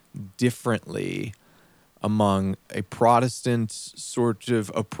done differently among a Protestant sort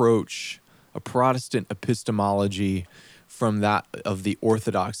of approach, a Protestant epistemology from that of the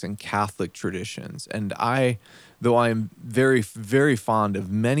Orthodox and Catholic traditions. And though I am very, very fond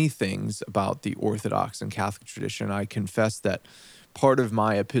of many things about the Orthodox and Catholic tradition, I confess that part of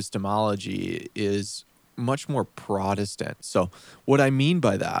my epistemology is much more Protestant. So what I mean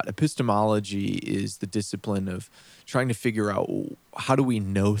by that, epistemology is the discipline of trying to figure out how do we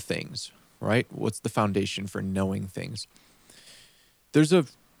know things, right? What's the foundation for knowing things? There's a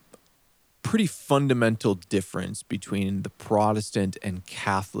pretty fundamental difference between the Protestant and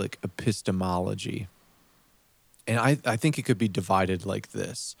Catholic epistemology. And I think it could be divided like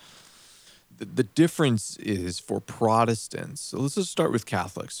this. The difference is for Protestants. So let's just start with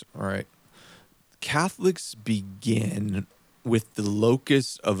Catholics, all right? Catholics begin with the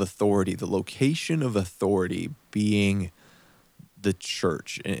locus of authority, the location of authority being the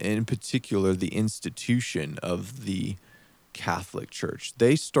church, and in particular, the institution of the Catholic Church.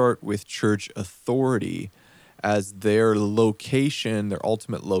 They start with church authority as their location, their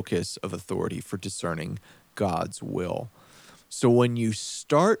ultimate locus of authority for discerning God's will. So when you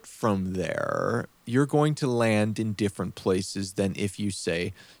start from there, you're going to land in different places than if you,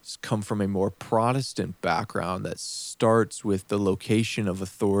 say, come from a more Protestant background that starts with the location of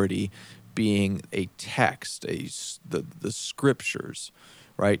authority being a text, the scriptures,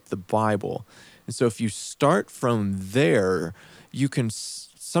 right? The Bible. And so if you start from there, you can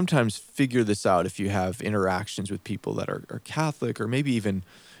sometimes figure this out if you have interactions with people that are Catholic or maybe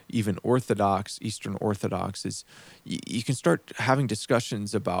even Orthodox, Eastern Orthodox. You can start having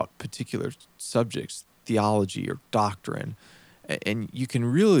discussions about particular subjects, theology or doctrine, and you can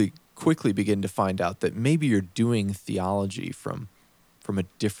really quickly begin to find out that maybe you're doing theology from a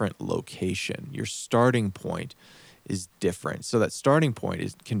different location. Your starting point is different. So that starting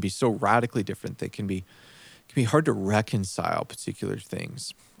point can be so radically different that it can be hard to reconcile particular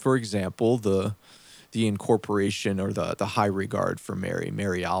things. For example, the incorporation or the high regard for Mary,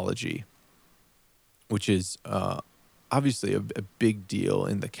 Mariology, which is obviously a big deal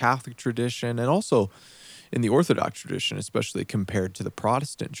in the Catholic tradition and also in the Orthodox tradition, especially compared to the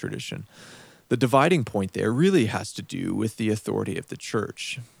Protestant tradition. The dividing point there really has to do with the authority of the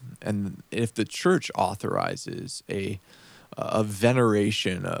church. And if the church authorizes a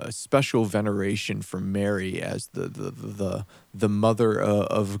veneration, a special veneration for Mary as the mother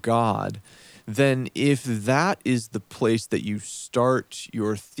of God, then if that is the place that you start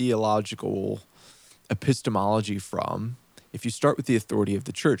your theological epistemology from, if you start with the authority of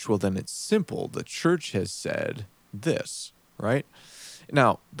the church, well, then it's simple. The church has said this, right?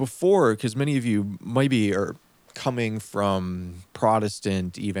 Now, before, because many of you maybe are coming from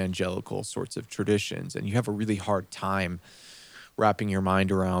Protestant evangelical sorts of traditions, and you have a really hard time wrapping your mind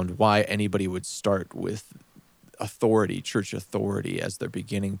around why anybody would start with authority, church authority, as their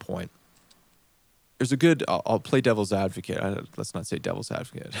beginning point. There's a good, I'll play devil's advocate. Let's not say devil's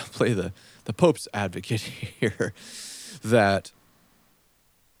advocate. I'll play the Pope's advocate here, that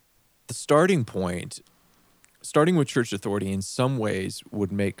the starting point, starting with church authority in some ways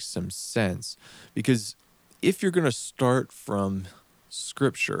would make some sense, because if you're going to start from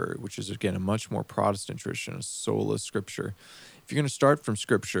Scripture, which is, again, a much more Protestant tradition, a sola Scripture, if you're going to start from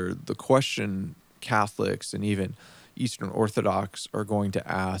Scripture, the question Catholics and even Eastern Orthodox are going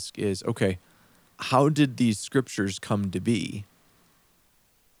to ask is, okay, how did these Scriptures come to be?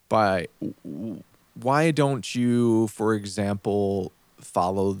 Why don't you, for example,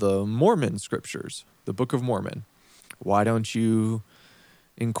 follow the Mormon Scriptures, the Book of Mormon? Why don't you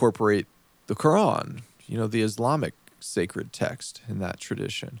incorporate the Quran, the Islamic sacred text in that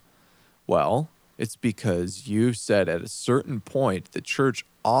tradition? Well, it's because you said at a certain point the church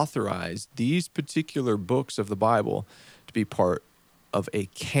authorized these particular books of the Bible to be part of a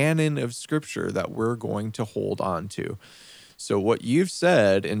canon of Scripture that we're going to hold on to. So what you've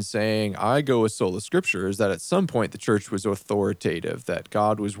said in saying, I go with sola Scripture, is that at some point the church was authoritative, that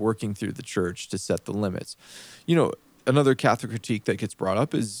God was working through the church to set the limits. Another Catholic critique that gets brought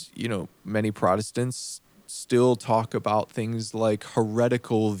up is, many Protestants still talk about things like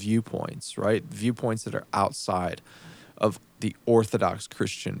heretical viewpoints, right? Viewpoints that are outside of the Orthodox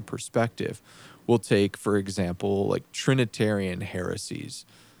Christian perspective. We'll take, for example, like Trinitarian heresies.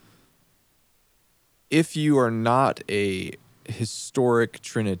 If you are not a historic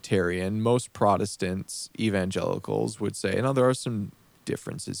Trinitarian, most Protestants, evangelicals would say, there are some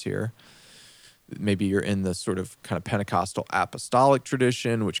differences here. Maybe you're in the sort of kind of Pentecostal apostolic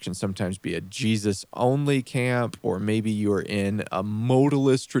tradition, which can sometimes be a Jesus only camp, or maybe you're in a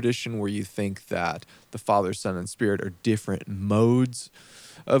modalist tradition where you think that the Father, Son, and Spirit are different modes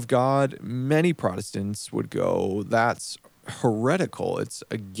of God. Many Protestants would go, that's heretical. It's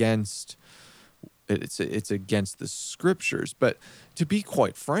against the scriptures. But to be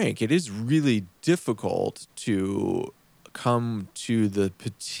quite frank, it is really difficult to come to the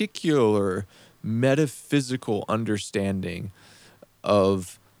particular metaphysical understanding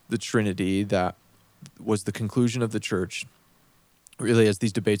of the Trinity that was the conclusion of the church, really, as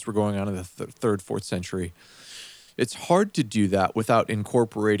these debates were going on in the third, fourth century. It's hard to do that without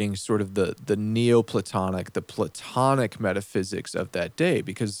incorporating sort of the Neoplatonic, the Platonic metaphysics of that day,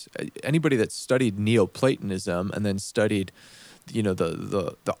 because anybody that studied Neoplatonism and then studied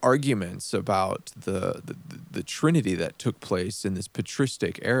the arguments about the Trinity that took place in this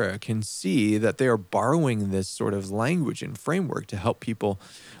patristic era can see that they are borrowing this sort of language and framework to help people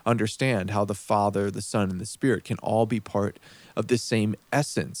understand how the Father, the Son, and the Spirit can all be part of the same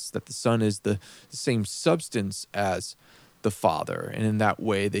essence, that the Son is the same substance as the Father, and in that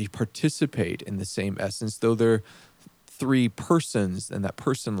way they participate in the same essence, though they're three persons, and that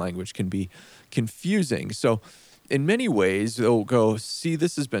person language can be confusing. So in many ways, they'll go, see,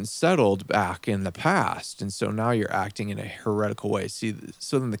 this has been settled back in the past, and so now you're acting in a heretical way. See,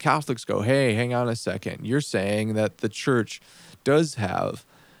 so then the Catholics go, hey, hang on a second. You're saying that the church does have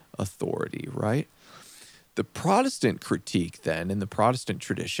authority, right? The Protestant critique then in the Protestant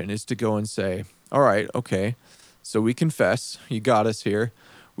tradition is to go and say, all right, okay, so we confess, you got us here.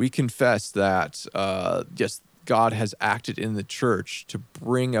 We confess that, yes, God has acted in the church to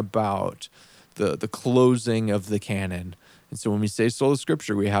bring about the closing of the canon. And so when we say sola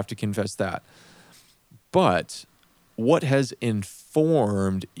scriptura, we have to confess that. But what has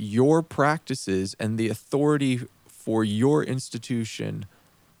informed your practices and the authority for your institution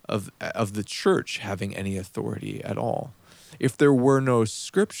of the church having any authority at all? If there were no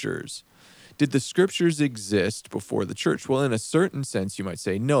scriptures, did the scriptures exist before the church? Well, in a certain sense, you might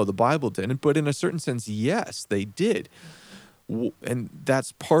say, no, the Bible didn't. But in a certain sense, yes, they did. And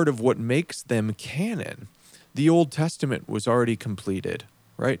that's part of what makes them canon. The Old Testament was already completed,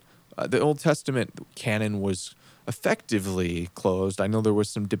 right? The Old Testament canon was effectively closed. I know there was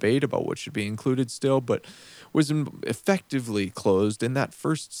some debate about what should be included still, but was effectively closed in that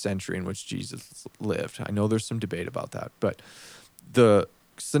first century in which Jesus lived. I know there's some debate about that, but the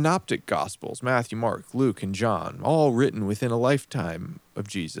synoptic gospels, Matthew, Mark, Luke, and John, all written within a lifetime of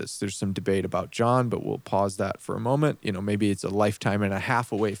Jesus. There's some debate about John, but we'll pause that for a moment. Maybe it's a lifetime and a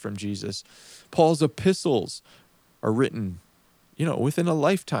half away from Jesus. Paul's epistles are written, within a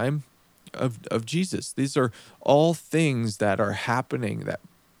lifetime of Jesus. These are all things that are happening that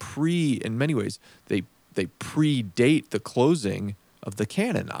in many ways, they predate the closing of the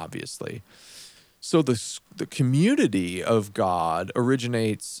canon, obviously. So the community of God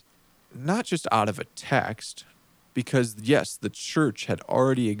originates not just out of a text, because, yes, the church had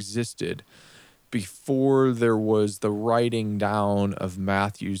already existed before there was the writing down of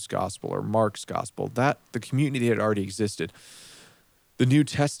Matthew's gospel or Mark's gospel. That the community had already existed. The New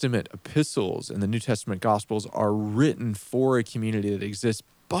Testament epistles and the New Testament gospels are written for a community that exists,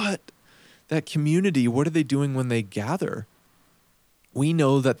 but that community, what are they doing when they gather? We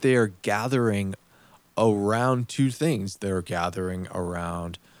know that they are gathering around two things. They're gathering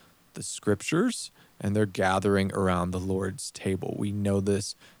around the scriptures and they're gathering around the Lord's table. We know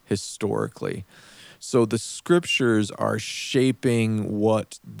this historically. So the scriptures are shaping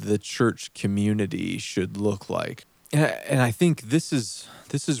what the church community should look like. And I think this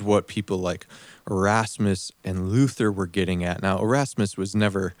is what people like Erasmus and Luther were getting at. Now, Erasmus was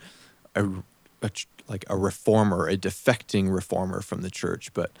never a reformer, a defecting reformer from the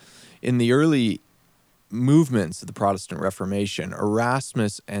church, but in the early movements of the Protestant Reformation,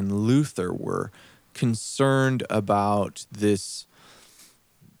 Erasmus and Luther were concerned about this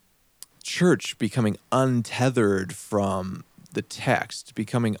church becoming untethered from the text,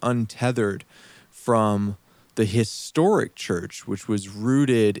 becoming untethered from the historic church, which was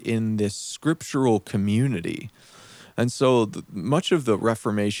rooted in this scriptural community. And so much of the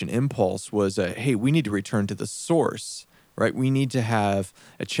Reformation impulse was, hey, we need to return to the source, right? We need to have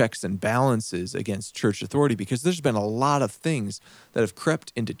a checks and balances against church authority, because there's been a lot of things that have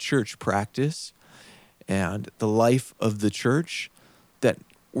crept into church practice and the life of the church that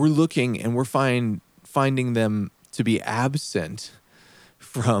we're looking and we're finding them to be absent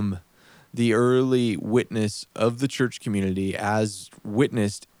from the early witness of the church community as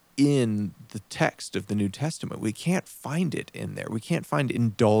witnessed in the text of the New Testament. We can't find it in there. We can't find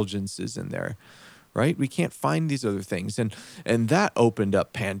indulgences in there, right? We can't find these other things. And that opened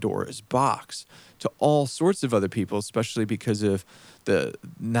up Pandora's box to all sorts of other people, especially because of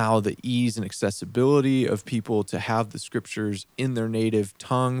the ease and accessibility of people to have the scriptures in their native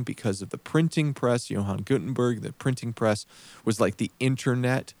tongue because of the printing press. Johann Gutenberg, the printing press was like the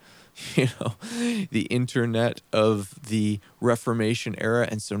internet, the internet of the Reformation era.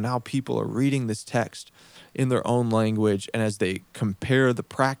 And so now people are reading this text in their own language. And as they compare the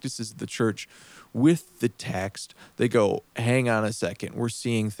practices of the church with the text, they go, hang on a second, we're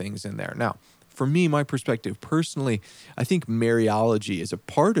seeing things in there. Now, for me, my perspective personally, I think Mariology is a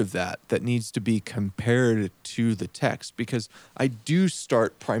part of that needs to be compared to the text, because I do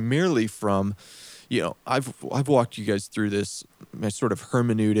start primarily from, I've walked you guys through this sort of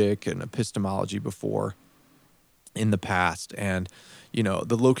hermeneutic and epistemology before in the past, and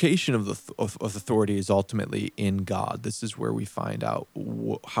the location of of authority is ultimately in God. This is where we find out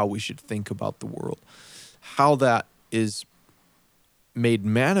how we should think about the world. How that is made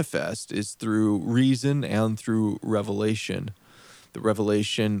manifest is through reason and through revelation. The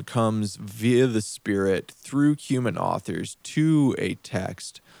revelation comes via the Spirit through human authors to a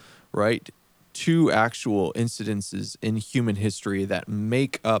text, right? To actual incidences in human history that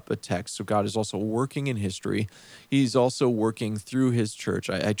make up a text. So God is also working in history. He's also working through his church.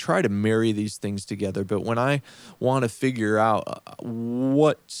 I try to marry these things together, but when I want to figure out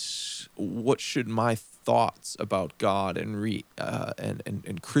what should my thoughts about God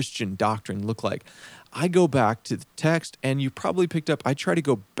and Christian doctrine look like, I go back to the text, and you probably picked up, I try to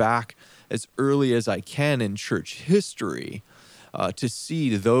go back as early as I can in church history to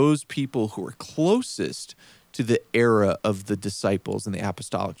see those people who are closest to the era of the disciples and the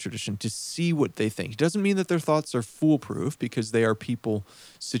apostolic tradition, to see what they think. It doesn't mean that their thoughts are foolproof, because they are people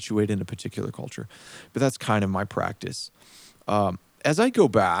situated in a particular culture. But that's kind of my practice. As I go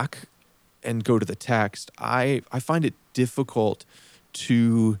back and go to the text, I find it difficult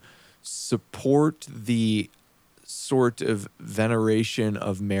to support the sort of veneration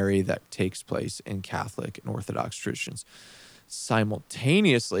of Mary that takes place in Catholic and Orthodox traditions.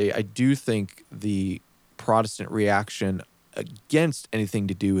 Simultaneously, I do think the Protestant reaction against anything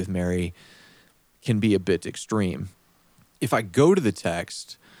to do with Mary can be a bit extreme. If I go to the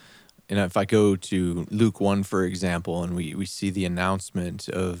text, and if I go to Luke 1, for example, and we see the announcement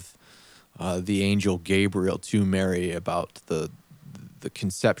of the angel Gabriel to Mary about the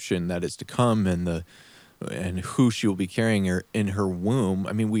conception that is to come and who she will be carrying her in her womb.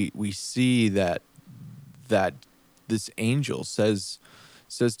 I mean, we see that this angel says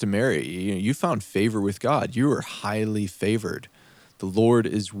to Mary, you found favor with God. You are highly favored. The Lord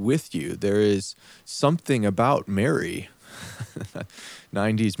is with you. There is something about Mary.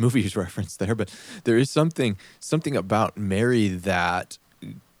 90s movies reference there, but there is something about Mary that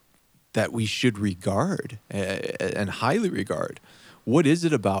we should regard and highly regard. What is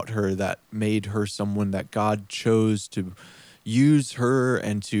it about her that made her someone that God chose to use her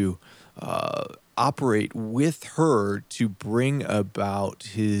and to operate with her to bring about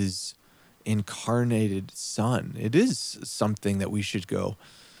his incarnated son? It is something that we should go,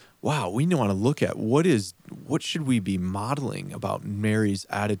 wow, we want to look at what should we be modeling about Mary's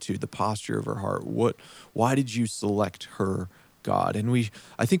attitude, the posture of her heart? Why did you select her, God? And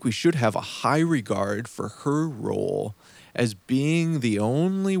I think we should have a high regard for her role as being the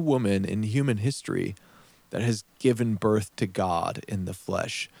only woman in human history that has given birth to God in the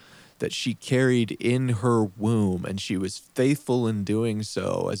flesh, that she carried in her womb, and she was faithful in doing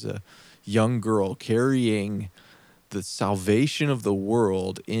so as a young girl, carrying the salvation of the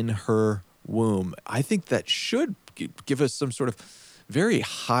world in her womb. I think that should give us some sort of very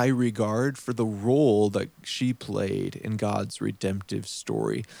high regard for the role that she played in God's redemptive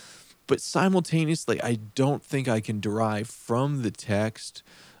story. But simultaneously, I don't think I can derive from the text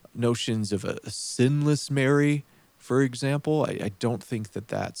notions of a sinless Mary, for example. I don't think that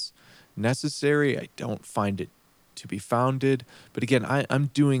that's necessary. I don't find it to be founded. But again, I'm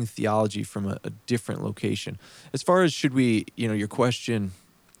doing theology from a different location. As far as should we, your question,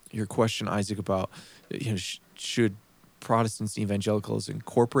 Isaac, about should Protestants and evangelicals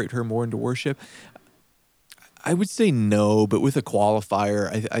incorporate her more into worship? I would say no, but with a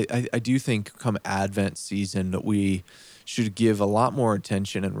qualifier, I do think come Advent season, we should give a lot more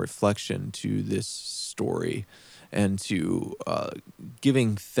attention and reflection to this story and to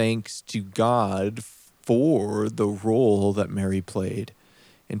giving thanks to God for the role that Mary played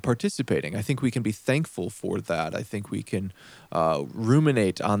in participating. I think we can be thankful for that. I think we can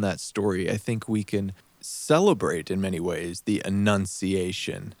ruminate on that story. I think we can celebrate in many ways the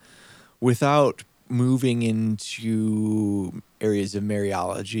Annunciation without moving into areas of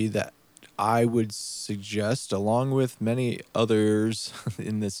Mariology that I would suggest, along with many others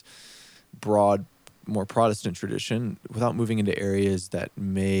in this broad, more Protestant tradition, without moving into areas that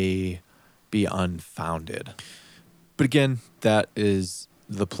may be unfounded. But again, that is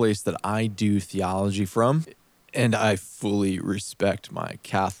the place that I do theology from. And I fully respect my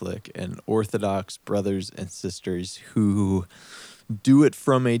Catholic and Orthodox brothers and sisters who do it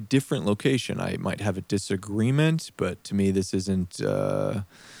from a different location. I might have a disagreement, but to me, this isn't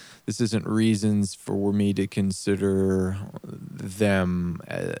reasons for me to consider them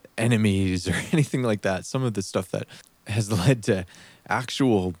enemies or anything like that. Some of the stuff that has led to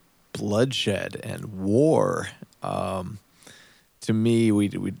actual bloodshed and war. To me,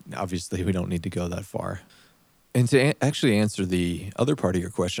 we obviously we don't need to go that far. And to actually answer the other part of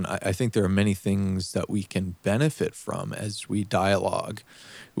your question, I think there are many things that we can benefit from as we dialogue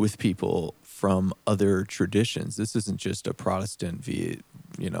with people from other traditions. This isn't just a Protestant via,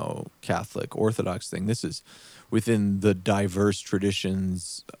 Catholic Orthodox thing. This is within the diverse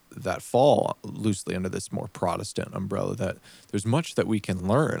traditions that fall loosely under this more Protestant umbrella, that there's much that we can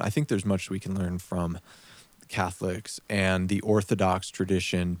learn. I think there's much we can learn from Catholics and the Orthodox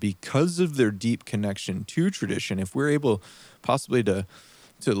tradition because of their deep connection to tradition. If we're able possibly to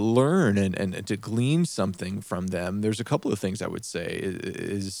learn and to glean something from them, there's a couple of things I would say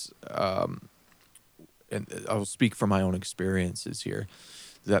is and I'll speak from my own experiences here,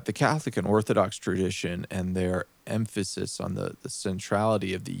 that the Catholic and Orthodox tradition and their emphasis on the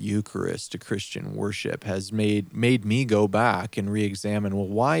centrality of the Eucharist to Christian worship has made me go back and re-examine, well,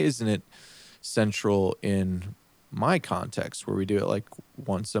 why isn't it central in my context where we do it like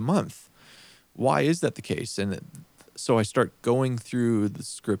once a month? Why is that the case? And so I start going through the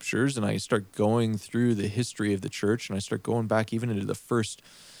scriptures and I start going through the history of the church, and I start going back even into the first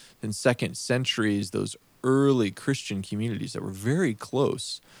and second centuries, those early Christian communities that were very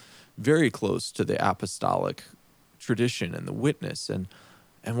close to the apostolic tradition and the witness. And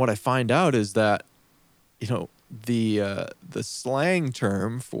what I find out is that, the slang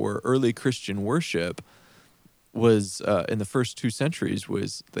term for early Christian worship was in the first 2 centuries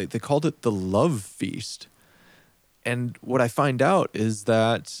was they called it the love feast. And what I find out is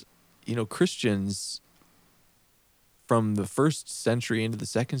that, Christians from the first century into the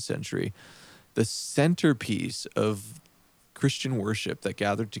second century, the centerpiece of Christian worship that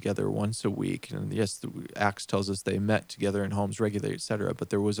gathered together once a week, and yes, the Acts tells us they met together in homes regularly, etc. But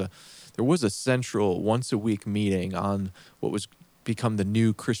there was a central once a week meeting on what was become the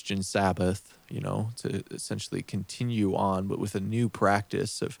new Christian Sabbath, to essentially continue on, but with a new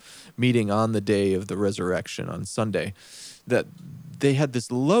practice of meeting on the day of the resurrection on Sunday. That they had this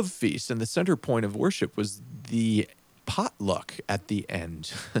love feast, and the center point of worship was the potluck at the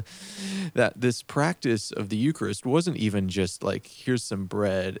end. That this practice of the Eucharist wasn't even just like, here's some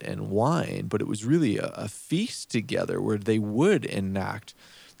bread and wine, but it was really a feast together where they would enact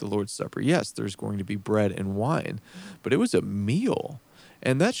the Lord's Supper. Yes, there's going to be bread and wine, but it was a meal.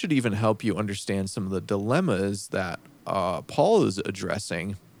 And that should even help you understand some of the dilemmas that Paul is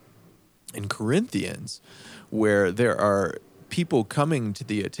addressing in Corinthians, where there are people coming to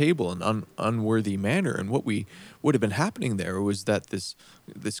the table in unworthy manner. And what would have been happening there was that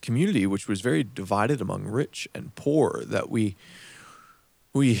this community, which was very divided among rich and poor, that we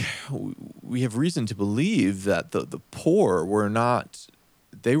have reason to believe that the poor were not,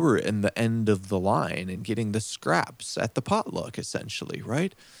 they were in the end of the line and getting the scraps at the potluck, essentially,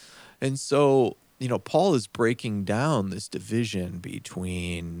 right? And so, Paul is breaking down this division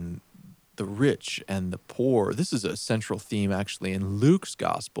between the rich and the poor. This is a central theme actually in Luke's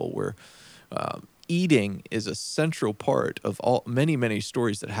gospel, where eating is a central part of many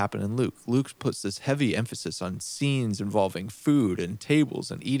stories that happen in Luke. Luke puts this heavy emphasis on scenes involving food and tables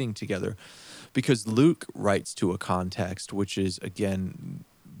and eating together, because Luke writes to a context which is, again,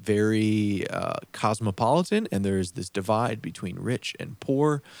 very cosmopolitan, and there's this divide between rich and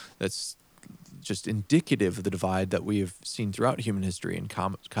poor that's just indicative of the divide that we have seen throughout human history in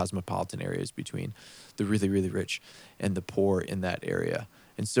cosmopolitan areas between the really, really rich and the poor in that area.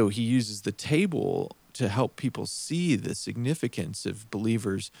 And so he uses the table to help people see the significance of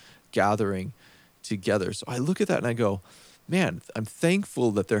believers gathering together. So I look at that and I go, man, I'm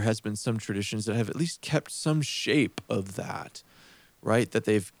thankful that there has been some traditions that have at least kept some shape of that, right?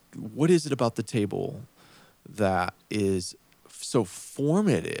 What is it about the table that is so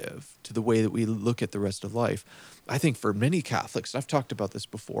formative to the way that we look at the rest of life? I think for many Catholics, I've talked about this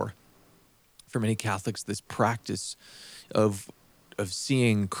before, for many Catholics, this practice of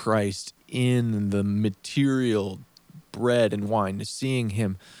seeing Christ in the material bread and wine, seeing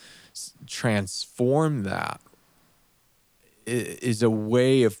him transform that, is a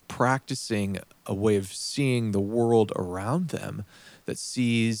way of practicing, a way of seeing the world around them that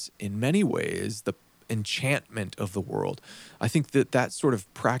sees in many ways the enchantment of the world. I think that sort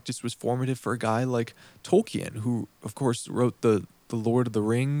of practice was formative for a guy like Tolkien, who of course wrote the Lord of the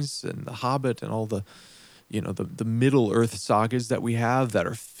Rings and the Hobbit and all the Middle Earth sagas that we have that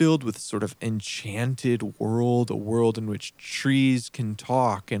are filled with sort of enchanted world, a world in which trees can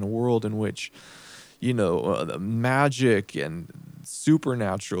talk, and a world in which the magic and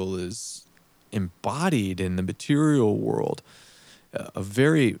supernatural is embodied in the material world. A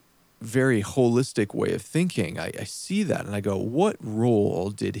very, very holistic way of thinking. I see that and I go, what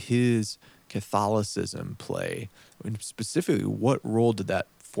role did his Catholicism play? I mean, specifically, what role did that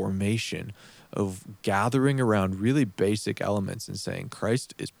formation of gathering around really basic elements and saying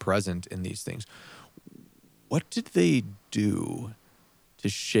Christ is present in these things, what did they do to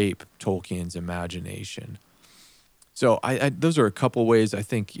shape Tolkien's imagination? So those are a couple ways I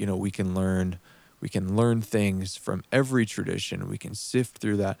think, we can learn things from every tradition. We can sift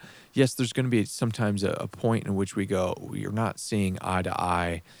through that. Yes, there's going to be sometimes a point in which we go, you're not seeing eye to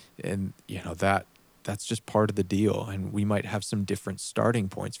eye. And, that's just part of the deal. And we might have some different starting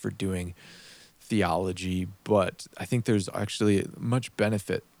points for doing theology, but I think there's actually much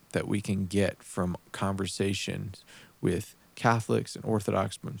benefit that we can get from conversations with Catholics and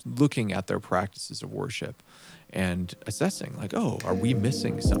Orthodox, looking at their practices of worship and assessing, like, oh, are we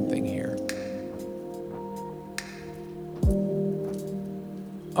missing something here?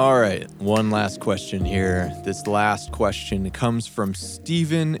 All right, one last question here. This last question comes from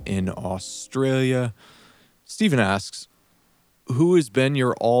Stephen in Australia. Stephen asks, who has been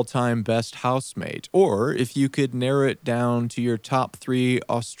your all-time best housemate? Or if you could narrow it down to your top 3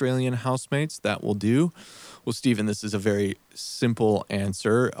 Australian housemates, that will do. Well, Stephen, this is a very simple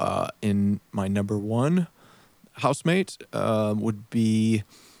answer. In my number 1 housemate would be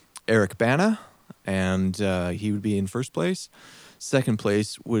Eric Bana, and he would be in first place. Second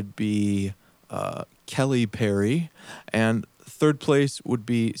place would be Kelly Perry, and third place would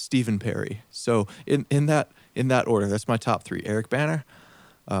be Stephen Perry. So in that order, that's my top 3: Eric Bana,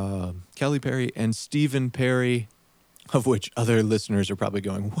 Kelly Perry, and Stephen Perry, of which other listeners are probably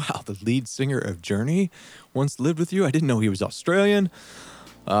going, wow, the lead singer of Journey once lived with you? I didn't know he was Australian.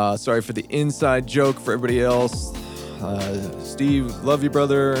 Sorry for the inside joke for everybody else. Steve, love you,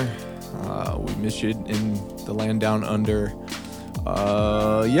 brother. We miss you in the land down under.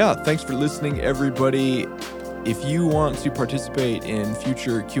 Thanks for listening, everybody. If you want to participate in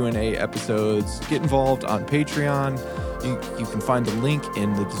future Q&A episodes, get involved on Patreon. You can find the link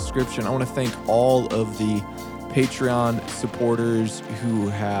in the description. I want to thank all of the Patreon supporters who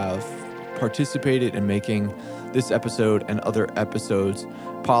have participated in making this episode and other episodes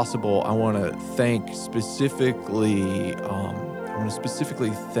possible. I want to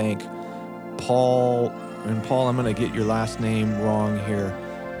specifically thank Paul. And Paul, I'm going to get your last name wrong here.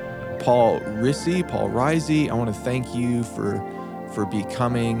 Paul Risey. I want to thank you for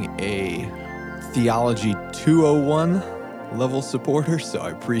becoming a Theology 201 level supporter. So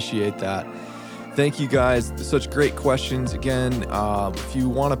I appreciate that. Thank you guys. Such great questions. Again, if you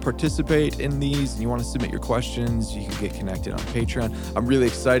want to participate in these and you want to submit your questions, you can get connected on Patreon. I'm really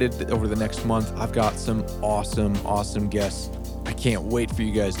excited that over the next month, I've got some awesome guests. I can't wait for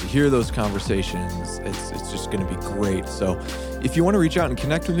you guys to hear those conversations. It's just going to be great. So if you want to reach out and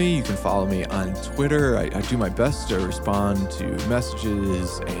connect with me, you can follow me on Twitter. I do my best to respond to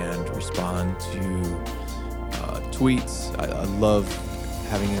messages and respond to tweets. I love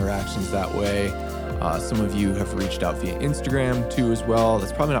having interactions that way. Some of you have reached out via Instagram too as well.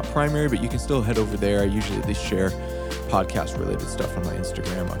 That's probably not primary, but you can still head over there. I usually at least share podcast related stuff on my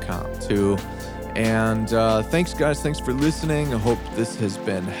Instagram account too. And thanks guys, thanks for listening. I hope this has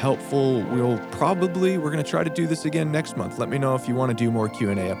been helpful. We're going to try to do this again next month. Let me know if you want to do more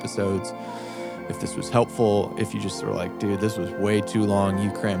Q&A episodes, if this was helpful, if you just were like, dude, this was way too long.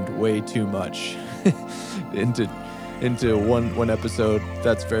 You crammed way too much into one episode.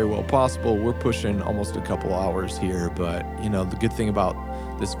 That's very well possible. We're pushing almost a couple hours here, but the good thing about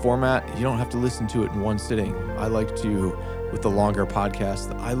this format, you don't have to listen to it in one sitting. I like to, with the longer podcasts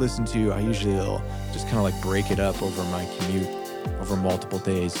that I listen to, I usually will just kind of like break it up over my commute over multiple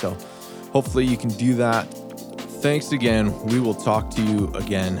days. So hopefully you can do that. Thanks again. We will talk to you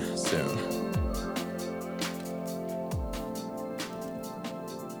again soon.